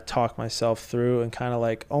and kind of talk myself through and kind of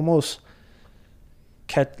like almost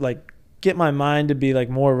get my mind to be like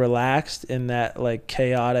more relaxed in that like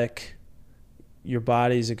chaotic, your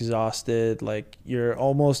body's exhausted, like you're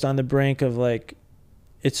almost on the brink of like,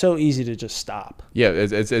 it's so easy to just stop. Yeah,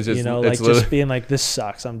 it's just, you know, like just being like, this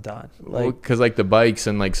sucks, I'm done. Like, because like the bikes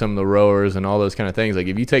and like some of the rowers and all those kind of things, like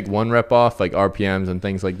if you take one rep off, like RPMs and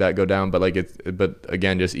things like that go down. But like but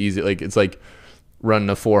again, just easy. Like it's like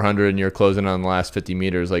running a 400 and you're closing on the last 50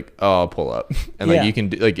 meters. Like, oh, I'll pull up, and like you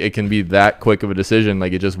can like it can be that quick of a decision.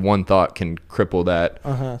 Like it just one thought can cripple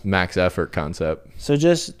that max effort concept. So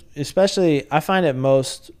just especially, I find it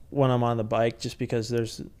most when I'm on the bike, just because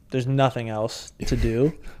there's nothing else to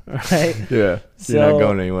do, right? Yeah, so you're not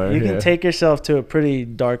going anywhere. You can take yourself to a pretty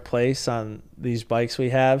dark place on these bikes we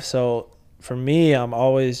have. So for me, I'm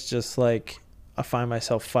always just like, I find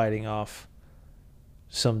myself fighting off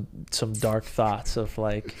some dark thoughts of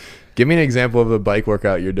like. Give me an example of a bike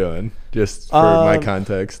workout you're doing, just for my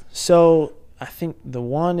context. So I think the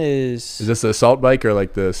one is this the assault bike or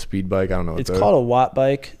like the speed bike? I don't know. It's called a watt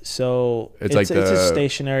bike. So it's a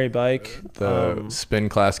stationary bike. The spin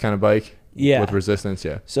class kind of bike. Yeah. With resistance.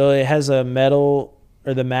 Yeah. So it has a metal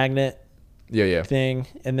or the magnet. Yeah. Thing,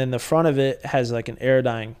 and then the front of it has like an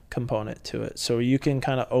aerodyne component to it. So you can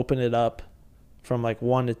kind of open it up from like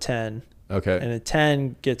 1 to 10. Okay. And a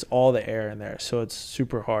 10 gets all the air in there, so it's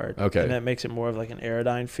super hard. Okay. And that makes it more of like an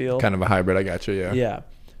aerodyne feel. Kind of a hybrid. I got you. Yeah. Yeah.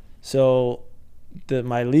 So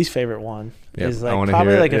my least favorite one is like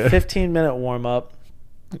probably like a 15-minute warm up,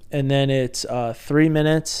 and then it's 3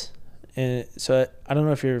 minutes. And so I don't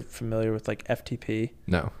know if you're familiar with like FTP.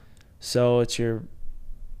 No. So it's your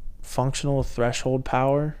functional threshold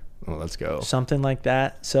power. Oh, let's go. Something like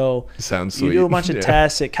that. So sounds sweet. You do a bunch of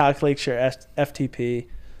tests. It calculates your FTP.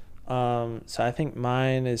 So I think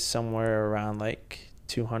mine is somewhere around like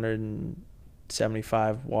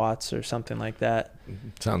 275 watts or something like that.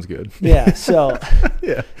 Sounds good. Yeah. So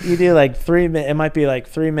yeah, you do like 3 minutes. It might be like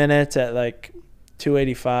 3 minutes at like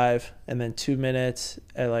 285, and then 2 minutes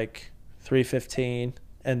at like 315,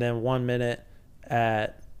 and then 1 minute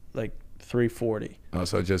at like 340. Oh,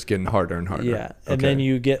 so just getting harder and harder. Yeah. And then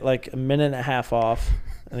you get like a minute and a half off,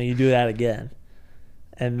 and then you do that again.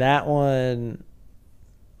 And that one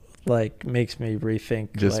like makes me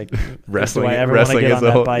rethink just like wrestling. Do I ever want to get on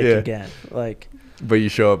that bike again? Like, but you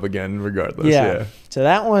show up again regardless. Yeah. So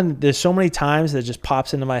that one, there's so many times that just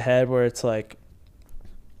pops into my head where it's like,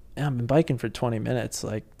 I've been biking for 20 minutes.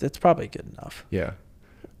 Like, that's probably good enough. Yeah.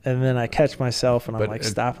 And then I catch myself and I'm like,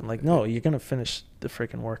 stop. I'm like, no, you're going to finish the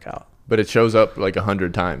freaking workout. But it shows up like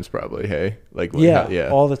 100 times probably. Hey, like, yeah,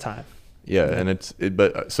 all the time. Yeah. And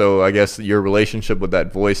but so I guess your relationship with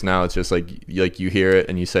that voice now, it's just like you hear it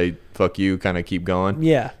and you say, fuck you, kind of keep going.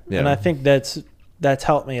 Yeah. And I think that's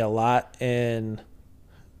helped me a lot in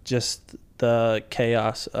just the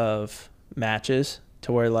chaos of matches,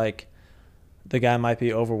 to where like the guy might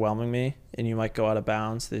be overwhelming me and you might go out of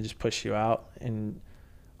bounds. They just push you out. And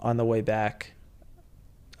on the way back,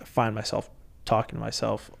 I find myself talking to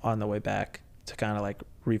myself on the way back to kind of like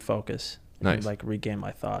refocus and like regain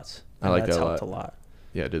my thoughts. And I like that's that helped a lot.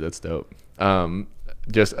 Yeah, dude, that's dope.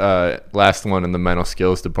 Just last one in the mental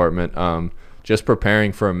skills department. Just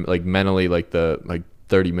preparing for like mentally, like the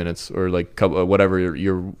 30 minutes or like whatever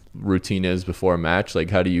your routine is before a match. Like,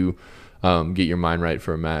 how do you get your mind right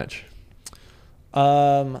for a match?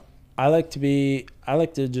 I like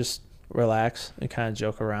to just relax and kind of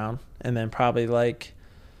joke around, and then probably like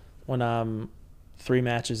when I'm 3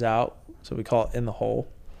 matches out, so we call it in the hole.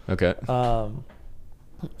 Okay.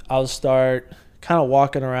 I'll start kind of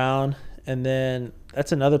walking around, and then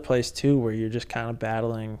that's another place too where you're just kind of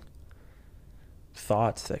battling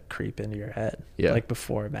thoughts that creep into your head. Yeah. Like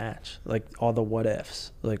before a match, like all the what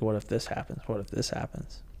ifs, like what if this happens? What if this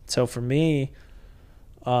happens? So for me,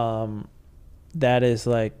 that is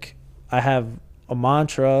like, I have a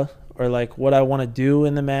mantra or like what I want to do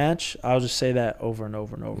in the match. I'll just say that over and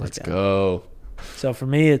over and over again. Let's go. So for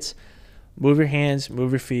me, it's move your hands,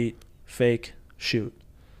 move your feet, fake, shoot.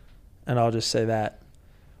 And I'll just say that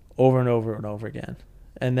over and over and over again.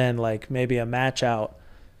 And then like maybe a match out,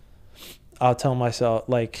 I'll tell myself,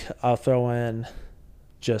 like, I'll throw in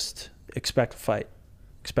just expect to fight,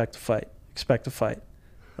 expect to fight, expect to fight.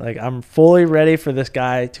 Like, I'm fully ready for this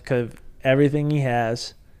guy to give everything he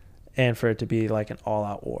has and for it to be like an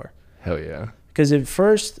all-out war. Hell yeah. Because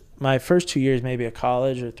my first 2 years, maybe at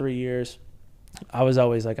college, or 3 years, I was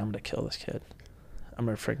always like, I'm going to kill this kid. I'm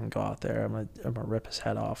going to freaking go out there. I'm going to rip his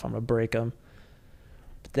head off. I'm going to break him.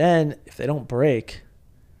 But then if they don't break,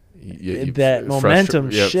 that momentum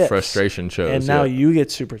shifts. Frustration shows. And now you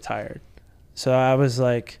get super tired. So I was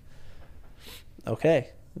like, okay,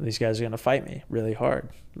 these guys are going to fight me really hard.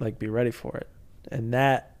 Like, be ready for it. And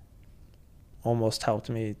that almost helped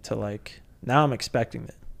me to, like, now I'm expecting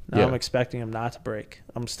it. Now I'm expecting them not to break.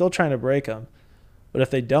 I'm still trying to break them. But if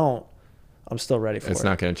they don't, I'm still ready for it. It's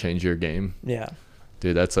not going to change your game. Yeah.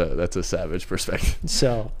 Dude, that's a savage perspective.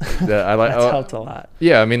 So I like, that's helped a lot.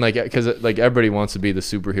 Yeah, I mean, like, because like everybody wants to be the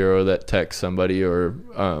superhero that techs somebody, or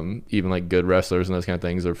even like good wrestlers and those kind of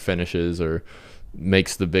things, or finishes, or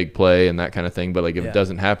makes the big play and that kind of thing. But like if it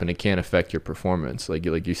doesn't happen, it can't affect your performance. Like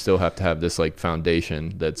you still have to have this like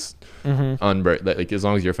foundation that's like as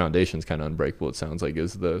long as your foundation's kind of unbreakable, it sounds like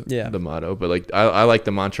is the motto. But like I like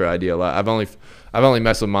the mantra idea a lot. I've only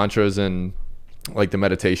messed with mantras in like the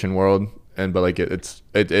meditation world. But like it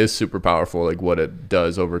is super powerful, like what it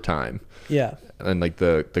does over time. Yeah. And like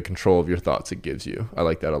the control of your thoughts it gives you. I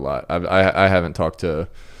like that a lot. I haven't talked to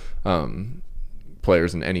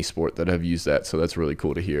players in any sport that have used that, so that's really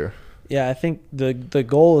cool to hear. Yeah, I think the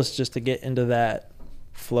goal is just to get into that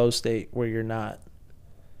flow state where you're not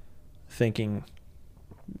thinking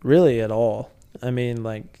really at all. I mean,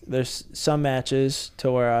 like there's some matches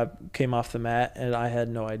to where I came off the mat and I had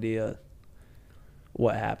no idea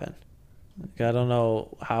what happened. Like, I don't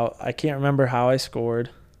know how. I can't remember how I scored,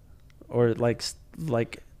 or like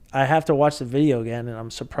I have to watch the video again, and I'm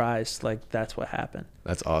surprised. Like that's what happened.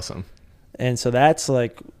 That's awesome. And so that's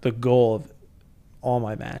like the goal of all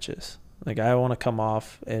my matches. Like I want to come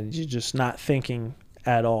off and you're just not thinking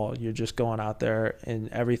at all. You're just going out there and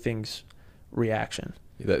everything's reaction.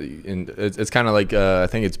 And it's kind of like I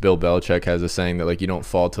think it's Bill Belichick has a saying that like you don't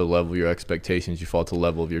fall to the level of your expectations, you fall to the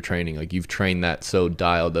level of your training. Like you've trained that so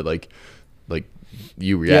dialed that like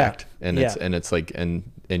you react, and it's like and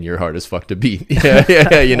your heart is fucked to beat.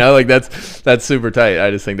 yeah, you know, like that's super tight.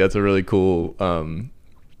 I just think that's a really cool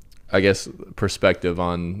I guess perspective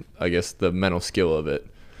on I guess the mental skill of it.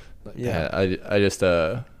 I just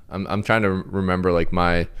I'm trying to remember like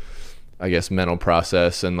my I guess mental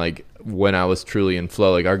process and like when I was truly in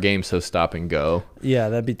flow. Like our game's so stop and go. Yeah,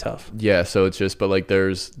 that'd be tough. Yeah, so it's just, but like there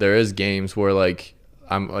is games where like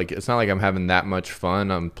I'm like, it's not like I'm having that much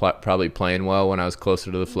fun. I'm probably playing well when I was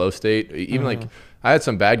closer to the flow state. Even like I had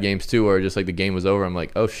some bad games too where just like the game was over, I'm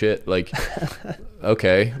like, oh shit, like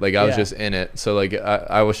okay, like I was just in it. So like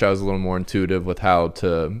I wish I was a little more intuitive with how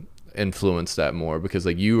to influence that more, because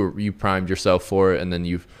like you primed yourself for it, and then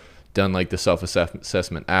you've done like the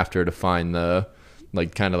self-assessment after to find the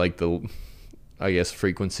like kind of like the I guess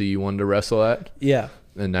frequency you wanted to wrestle at. Yeah.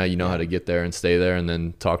 And now you know how to get there and stay there, and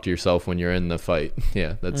then talk to yourself when you're in the fight.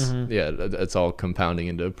 Yeah, that's all compounding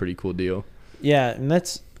into a pretty cool deal. Yeah, and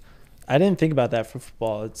I didn't think about that for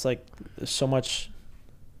football. It's like there's so much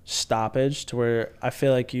stoppage to where I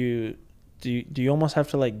feel like do you almost have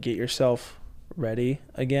to like get yourself ready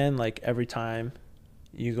again, like every time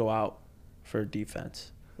you go out for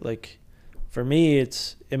defense. Like for me,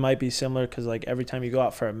 it might be similar because like every time you go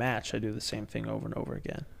out for a match, I do the same thing over and over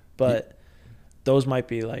again. But those might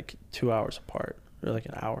be like 2 hours apart or like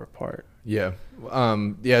an hour apart. Yeah.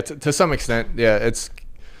 To some extent. Yeah. It's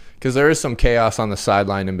because there is some chaos on the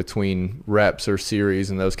sideline in between reps or series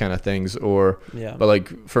and those kind of things. But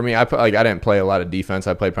like for me, I didn't play a lot of defense.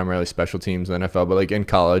 I played primarily special teams in the NFL, but like in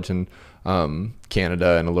college and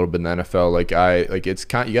Canada and a little bit in the NFL,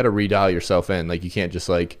 you got to redial yourself in. Like you can't just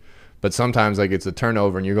but sometimes like it's a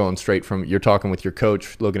turnover and you're going straight from, you're talking with your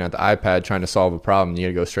coach, looking at the iPad, trying to solve a problem. You got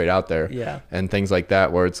to go straight out there. Yeah. And things like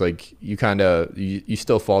that, where it's like you kind of, you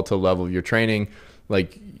still fall to the level of your training,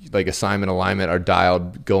 like assignment, alignment are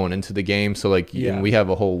dialed going into the game. So and we have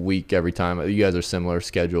a whole week every time. You guys are similar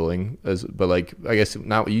scheduling but like, I guess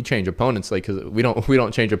now you change opponents, like, cause we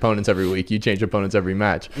don't change opponents every week. You change opponents every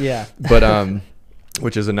match. Yeah. But,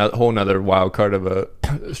 which is a whole nother wild card of a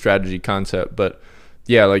strategy concept. But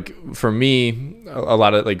yeah, like for me, a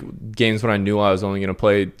lot of like games when I knew I was only going to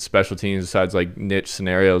play special teams, besides like niche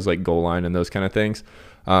scenarios like goal line and those kind of things,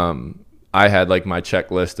 I had like my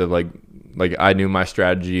checklist of like I knew my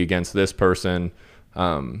strategy against this person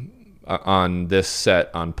on this set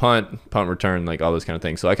on punt return, like all those kind of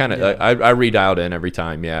things. So I kind of I redialed in every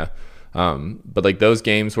time. Yeah. But like those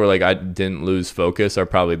games where like I didn't lose focus are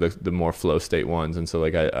probably the more flow state ones. And so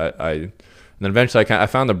like and then eventually I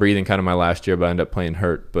found the breathing kind of my last year, but I ended up playing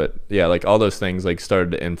hurt. But yeah, like all those things like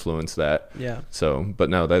started to influence that. Yeah. So,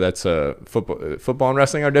 but no, that's football and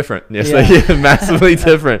wrestling are different. Yes, yeah. Massively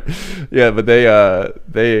different. Yeah, but they I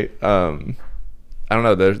don't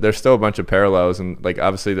know. There's still a bunch of parallels, and like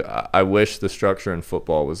obviously I wish the structure in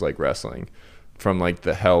football was like wrestling, from like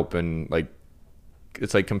the help and like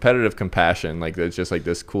it's like competitive compassion. Like it's just like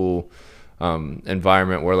this cool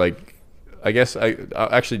environment where like. I guess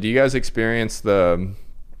actually, do you guys experience I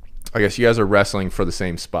guess you guys are wrestling for the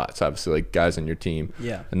same spots, obviously, like guys on your team,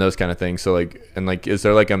 yeah, and those kind of things. So like, is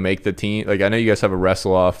there like a make the team? Like I know you guys have a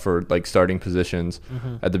wrestle off for like starting positions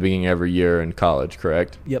at the beginning of every year in college,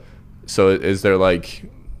 correct? Yep. So is there like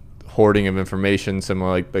hoarding of information,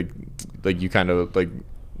 similar like you kind of like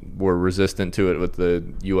were resistant to it with the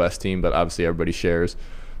U.S. team, but obviously everybody shares.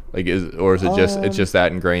 Like is it just it's just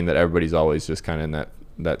that ingrained that everybody's always just kind of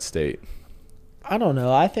in that state? I don't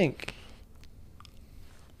know. I think,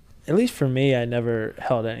 at least for me, I never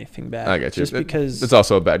held anything back. I get you. Just because it's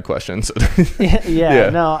also a bad question. So. yeah.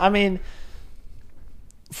 No, I mean,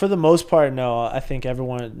 for the most part, no. I think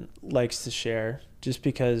everyone likes to share. Just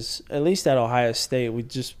because, at least at Ohio State,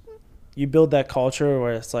 you build that culture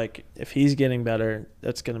where it's like, if he's getting better,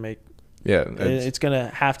 that's gonna make. Yeah, it's gonna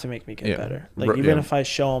have to make me get better. Like even if I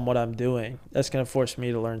show him what I'm doing, that's gonna force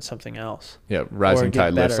me to learn something else. Yeah, rising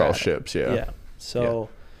tide lifts all ships. Yeah. Yeah. So,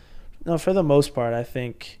 no, for the most part, I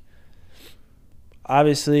think.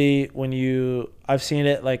 Obviously, I've seen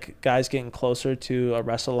it like guys getting closer to a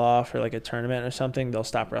wrestle off or like a tournament or something, they'll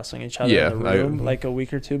stop wrestling each other in the room like a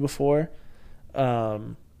week or two before.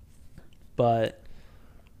 But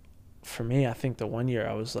for me, I think the one year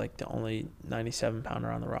I was like the only 97-pounder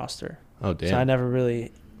on the roster. Oh, damn. So I never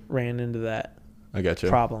really ran into that I got you.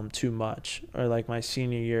 problem too much. Or like my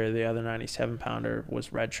senior year, the other 97-pounder was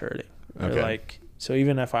redshirting. Okay. Or like, so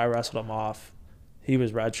even if I wrestled him off, he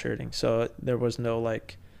was redshirting. So there was no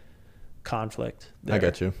like conflict there. I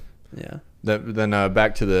got you. Yeah. Then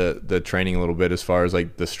back to the training a little bit as far as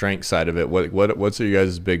like the strength side of it. What's your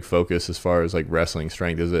guys' big focus as far as like wrestling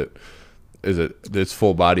strength? Is it this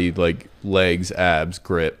full body like legs, abs,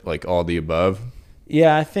 grip, like all the above?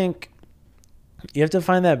 Yeah, I think you have to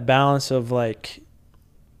find that balance of like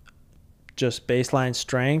just baseline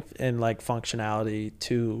strength and like functionality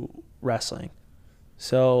to wrestling.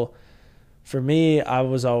 So for me, I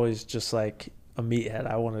was always just like a meathead.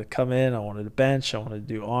 I wanted to come in, I wanted to bench, I wanted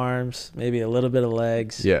to do arms, maybe a little bit of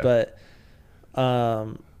legs. Yeah. But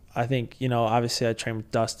I think, obviously I trained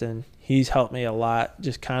with Dustin. He's helped me a lot,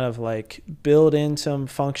 just kind of like build in some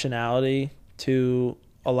functionality to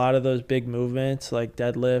a lot of those big movements like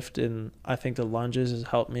deadlift, and I think the lunges has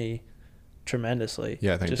helped me tremendously.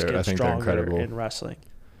 Yeah, I think they're incredible in wrestling.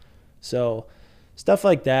 So stuff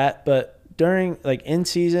like that. But during like in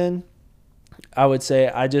season, I would say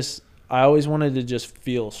I always wanted to just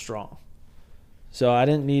feel strong. So I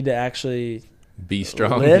didn't need to actually be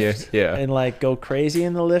strong, lift yeah, and like go crazy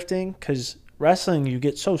in the lifting, because wrestling you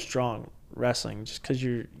get so strong wrestling just because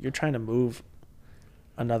you're trying to move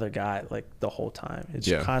another guy like the whole time.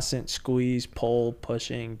 It's constant squeeze, pull,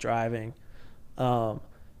 pushing, driving.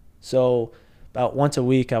 So about once a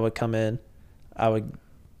week I would come in, I would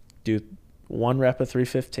do 1 rep of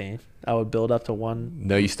 315. I would build up to 1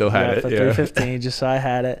 No, you still had rep it. of 315 just so I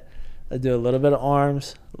had it. I'd do a little bit of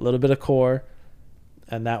arms, a little bit of core,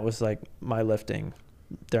 and that was like my lifting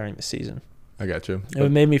during the season. I got you.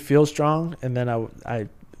 It made me feel strong, and then I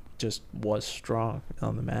just was strong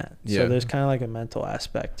on the mat. So there's kind of like a mental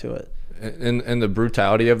aspect to it. And the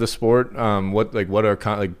brutality of the sport, what are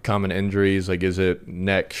common injuries? Like, is it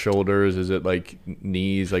neck, shoulders? Is it like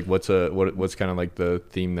knees? Like, what's kind of like the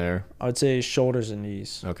theme there? I would say shoulders and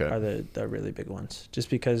knees are the really big ones,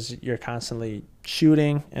 just because you're constantly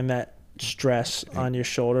shooting and that stress on your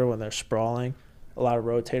shoulder when they're sprawling, a lot of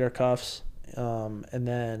rotator cuffs, and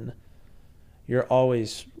then you're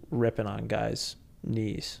always ripping on guys'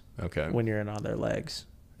 knees when you're in on their legs.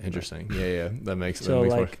 Interesting. Yeah, that makes so that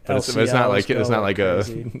like more. But it's not like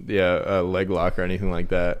a leg lock or anything like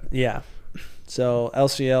that. Yeah. So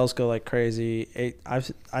LCLs go like crazy.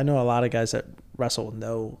 I know a lot of guys that wrestle with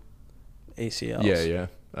no ACLs. Yeah.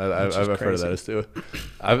 I've heard of that as too.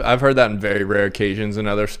 I've heard that in very rare occasions in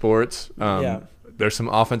other sports. There's some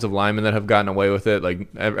offensive linemen that have gotten away with it. Like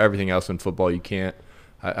everything else in football, you can't.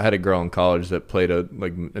 I had a girl in college that played a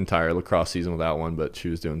entire lacrosse season without one, but she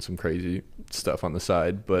was doing some crazy stuff on the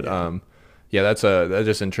side. But that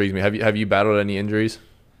just intrigues me. Have you battled any injuries?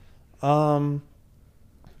 Probably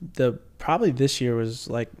this year was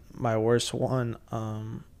like my worst one.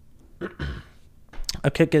 I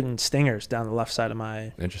kept getting stingers down the left side of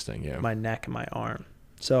my Interesting, yeah. my neck and my arm.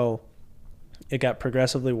 So it got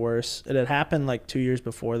progressively worse. It had happened like 2 years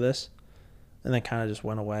before this, and then kind of just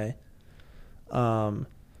went away. But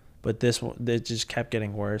it just kept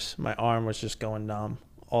getting worse. My arm was just going numb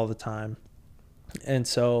all the time. And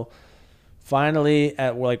so finally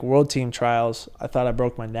at like world team trials, I thought I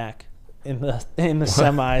broke my neck in the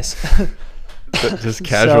semis. Just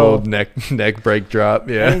casual neck break drop.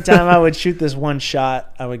 Yeah. Anytime I would shoot this one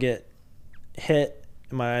shot, I would get hit,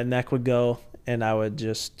 my neck would go, and I would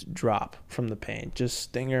just drop from the pain. Just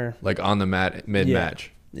stinger. Like on the mat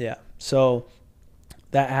mid-match. Yeah. So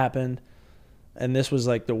that happened, and this was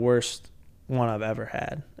like the worst one I've ever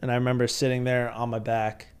had. And I remember sitting there on my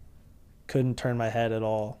back, couldn't turn my head at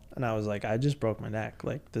all, and I was like, I just broke my neck.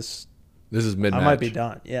 Like this is mid-match. I might be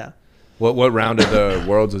done. Yeah. What round of the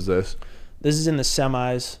Worlds is this? This is in the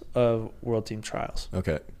semis of World Team Trials.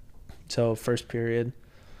 Okay. So first period.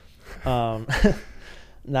 Not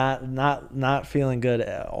feeling good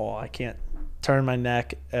at all. I can't turn my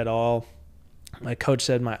neck at all. My coach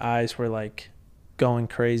said my eyes were like going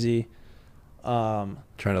crazy. Trying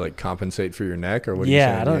to like compensate for your neck, or what?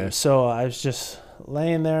 Yeah, I don't. Yeah. So I was just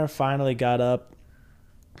laying there. Finally got up.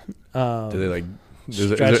 Do they like? Is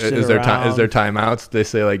there timeouts? They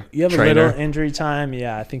say like you have trainer? A little injury time.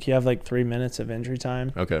 Yeah, I think you have like 3 minutes of injury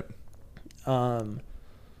time. Okay.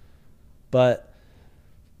 But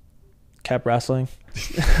kept wrestling.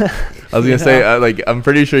 I was gonna say I'm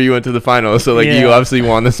pretty sure you went to the finals, so you obviously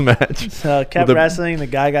won this match. So kept wrestling. The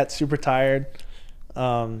guy got super tired.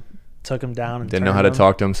 Took him down. And didn't know how to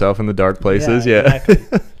talk to himself in the dark places. Yeah.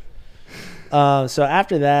 Exactly. So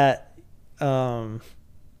after that,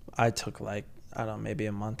 I took like, I don't know, maybe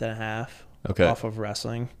a month and a half off of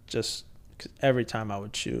wrestling. Just 'cause every time I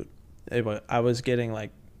would shoot, I was getting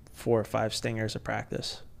like 4 or 5 stingers of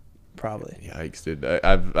practice, probably. Yikes, dude.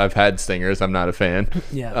 I've had stingers. I'm not a fan.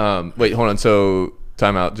 Yeah. Wait, hold on. So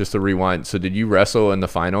time out, just to rewind. So did you wrestle in the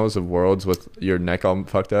finals of Worlds with your neck all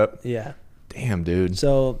fucked up? Yeah. Damn, dude.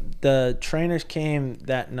 So the trainers came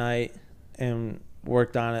that night and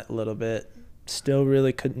worked on it a little bit. Still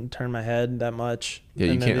really couldn't turn my head that much.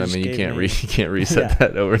 Yeah, you can't. I mean, you can't reset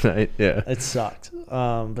that overnight. Yeah, it sucked.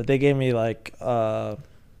 But they gave me like a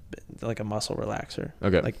muscle relaxer.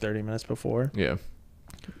 Okay. Like 30 minutes before. Yeah.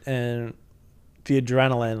 And the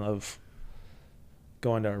adrenaline of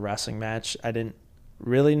going to a wrestling match, I didn't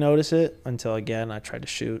really notice it until again I tried to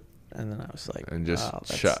shoot, and then I was like, and just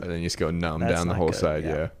shot, and then you just go numb down the whole good. Side.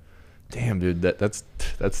 Yeah. Damn, dude, that's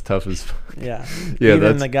tough as. Yeah. Yeah.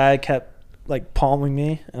 Even the guy kept like palming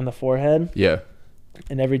me in the forehead. Yeah.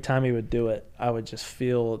 And every time he would do it, I would just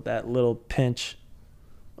feel that little pinch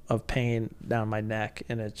of pain down my neck,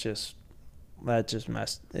 and it just messed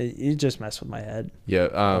with my head. Yeah.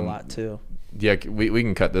 A lot too. Yeah, we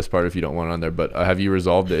can cut this part if you don't want it on there, but have you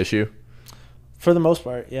resolved the issue? For the most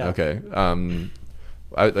part, yeah. Okay.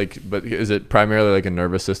 But is it primarily like a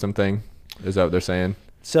nervous system thing? Is that what they're saying?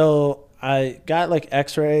 So I got like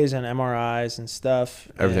x-rays and MRIs and stuff.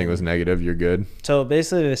 Everything was negative. You're good. So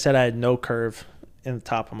basically they said I had no curve in the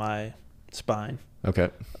top of my spine. Okay.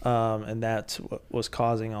 And that's what was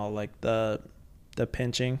causing all like the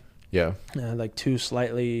pinching. Yeah. And I had like 2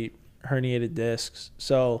 slightly herniated discs.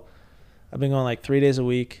 So I've been going like 3 days a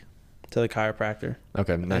week to the chiropractor.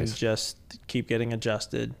 Okay, nice. And just keep getting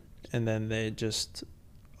adjusted. And then they just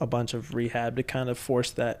a bunch of rehab to kind of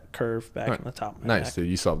force that curve back in the top of my neck. Nice, dude.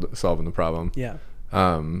 You solving the problem. Yeah.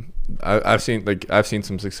 I've seen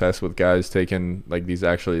some success with guys taking like these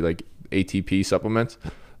actually like ATP supplements,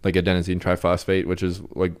 like adenosine triphosphate, which is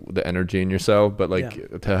like the energy in your cell, but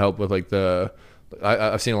like to help with like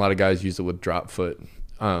I've seen a lot of guys use it with drop foot.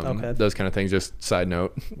 Those kind of things. Just side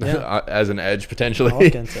note, as an edge potentially. I'll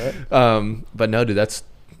look into it. But no, dude, that's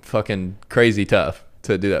fucking crazy tough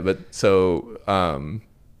to do that. But so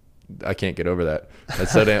I can't get over that.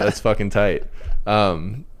 That's so damn. That's fucking tight.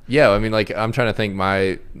 Yeah, I mean, like I'm trying to think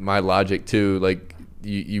my logic too. Like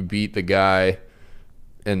you beat the guy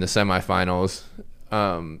in the semifinals.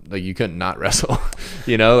 Like you couldn't not wrestle.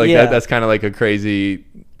 You know, like that's kind of like a crazy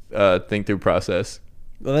think through process.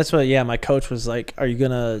 Well, that's what. Yeah, my coach was like, "Are you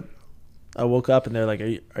gonna?" I woke up and they're like,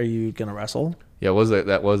 "Are you gonna wrestle?" Yeah,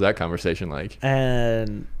 what was that conversation like?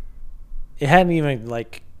 And it hadn't even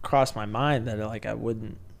like crossed my mind that like I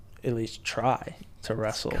wouldn't at least try to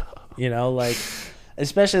wrestle. You know, like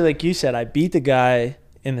especially like you said, I beat the guy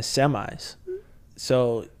in the semis,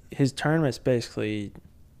 so his tournament's basically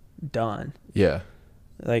done. Yeah.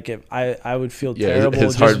 Like if I would feel terrible.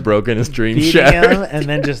 His heart broken, his dreams beating shattered, him and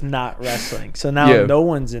then just not wrestling. So now no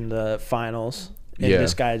one's in the finals, and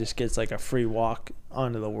this guy just gets like a free walk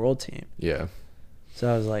onto the world team. Yeah.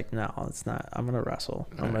 So I was like, no, it's not. I'm going to wrestle.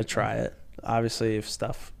 I'm going to try it. Obviously, if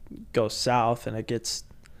stuff goes south and it gets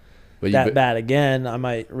bad again, I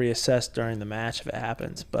might reassess during the match if it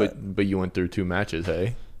happens. But you went through 2 matches,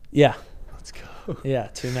 hey? Yeah. Let's go. Yeah,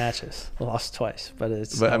 2 matches. Lost twice, but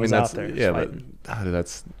I mean, that's out there. Yeah, but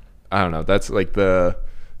that's I don't know. That's like I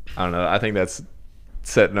don't know. I think that's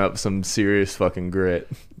setting up some serious fucking grit.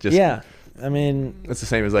 Just yeah. I mean, it's the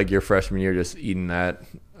same as like your freshman year, just eating that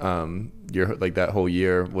you're like that whole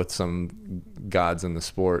year with some gods in the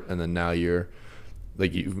sport, and then now you're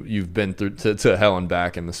like you've been through to hell and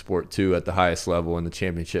back in the sport too at the highest level in the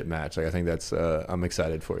championship match. Like I think that's I'm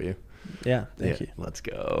excited for you. Yeah, thank you. Let's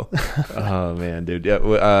go. Oh man, dude. Yeah,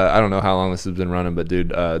 I don't know how long this has been running, but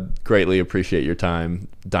dude, greatly appreciate your time.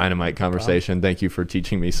 Dynamite conversation. Thank you for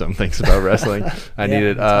teaching me some things about wrestling. I need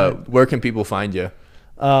it. Where can people find you?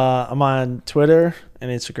 I'm on Twitter and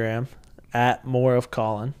Instagram at Moore of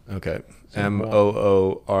Kollin. Okay.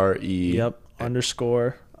 Moore. Yep.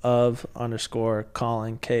 _of_Kollin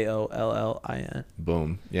Kollin.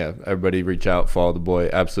 Boom. Yeah. Everybody reach out, follow the boy.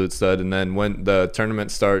 Absolute stud. And then when the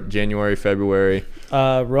tournaments start, January, February?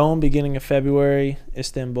 Rome, beginning of February.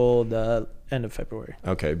 Istanbul, the end of February.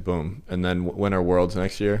 Okay. Boom. And then when are Worlds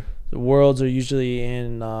next year? The Worlds are usually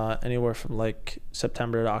in anywhere from like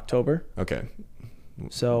September to October. Okay.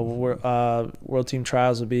 So World Team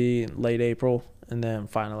Trials will be late April, and then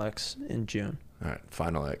Final X in June. All right,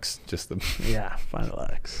 Final X, Final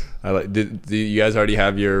X. I like. Do you guys already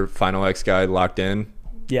have your Final X guy locked in?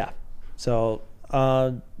 Yeah. So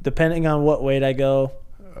depending on what weight I go.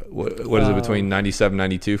 What is it between 97,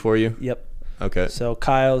 92 for you? Yep. Okay. So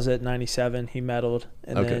Kyle's at 97, he medaled,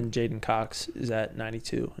 and then Jaden Cox is at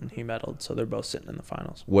 92, and he medaled. So they're both sitting in the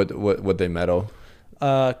finals. What they medal?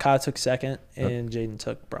 Kyle took second, and Jaden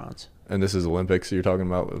took bronze. And this is Olympics you're talking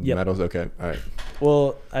about medals? Okay. All right.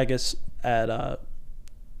 Well, I guess at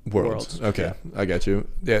Worlds. Okay. Yeah. I got you.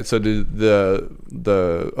 Yeah. So do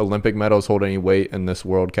the Olympic medals hold any weight in this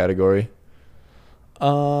world category?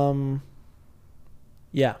 Yeah.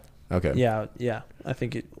 Okay. Yeah. I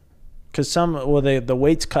think it, because the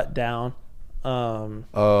weights cut down to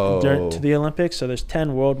the Olympics. So there's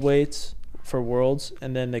 10 world weights for Worlds,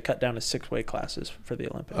 and then they cut down to 6 weight classes for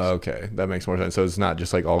the Olympics. Okay, that makes more sense. So it's not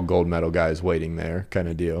just like all gold medal guys waiting there kind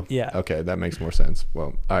of deal. Yeah. Okay, that makes more sense.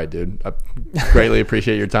 Well, all right, dude. I greatly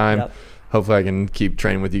appreciate your time. Yep. Hopefully I can keep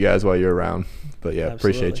training with you guys while you're around. But yeah,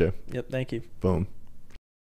 Absolutely. Appreciate you. Yep, thank you. Boom.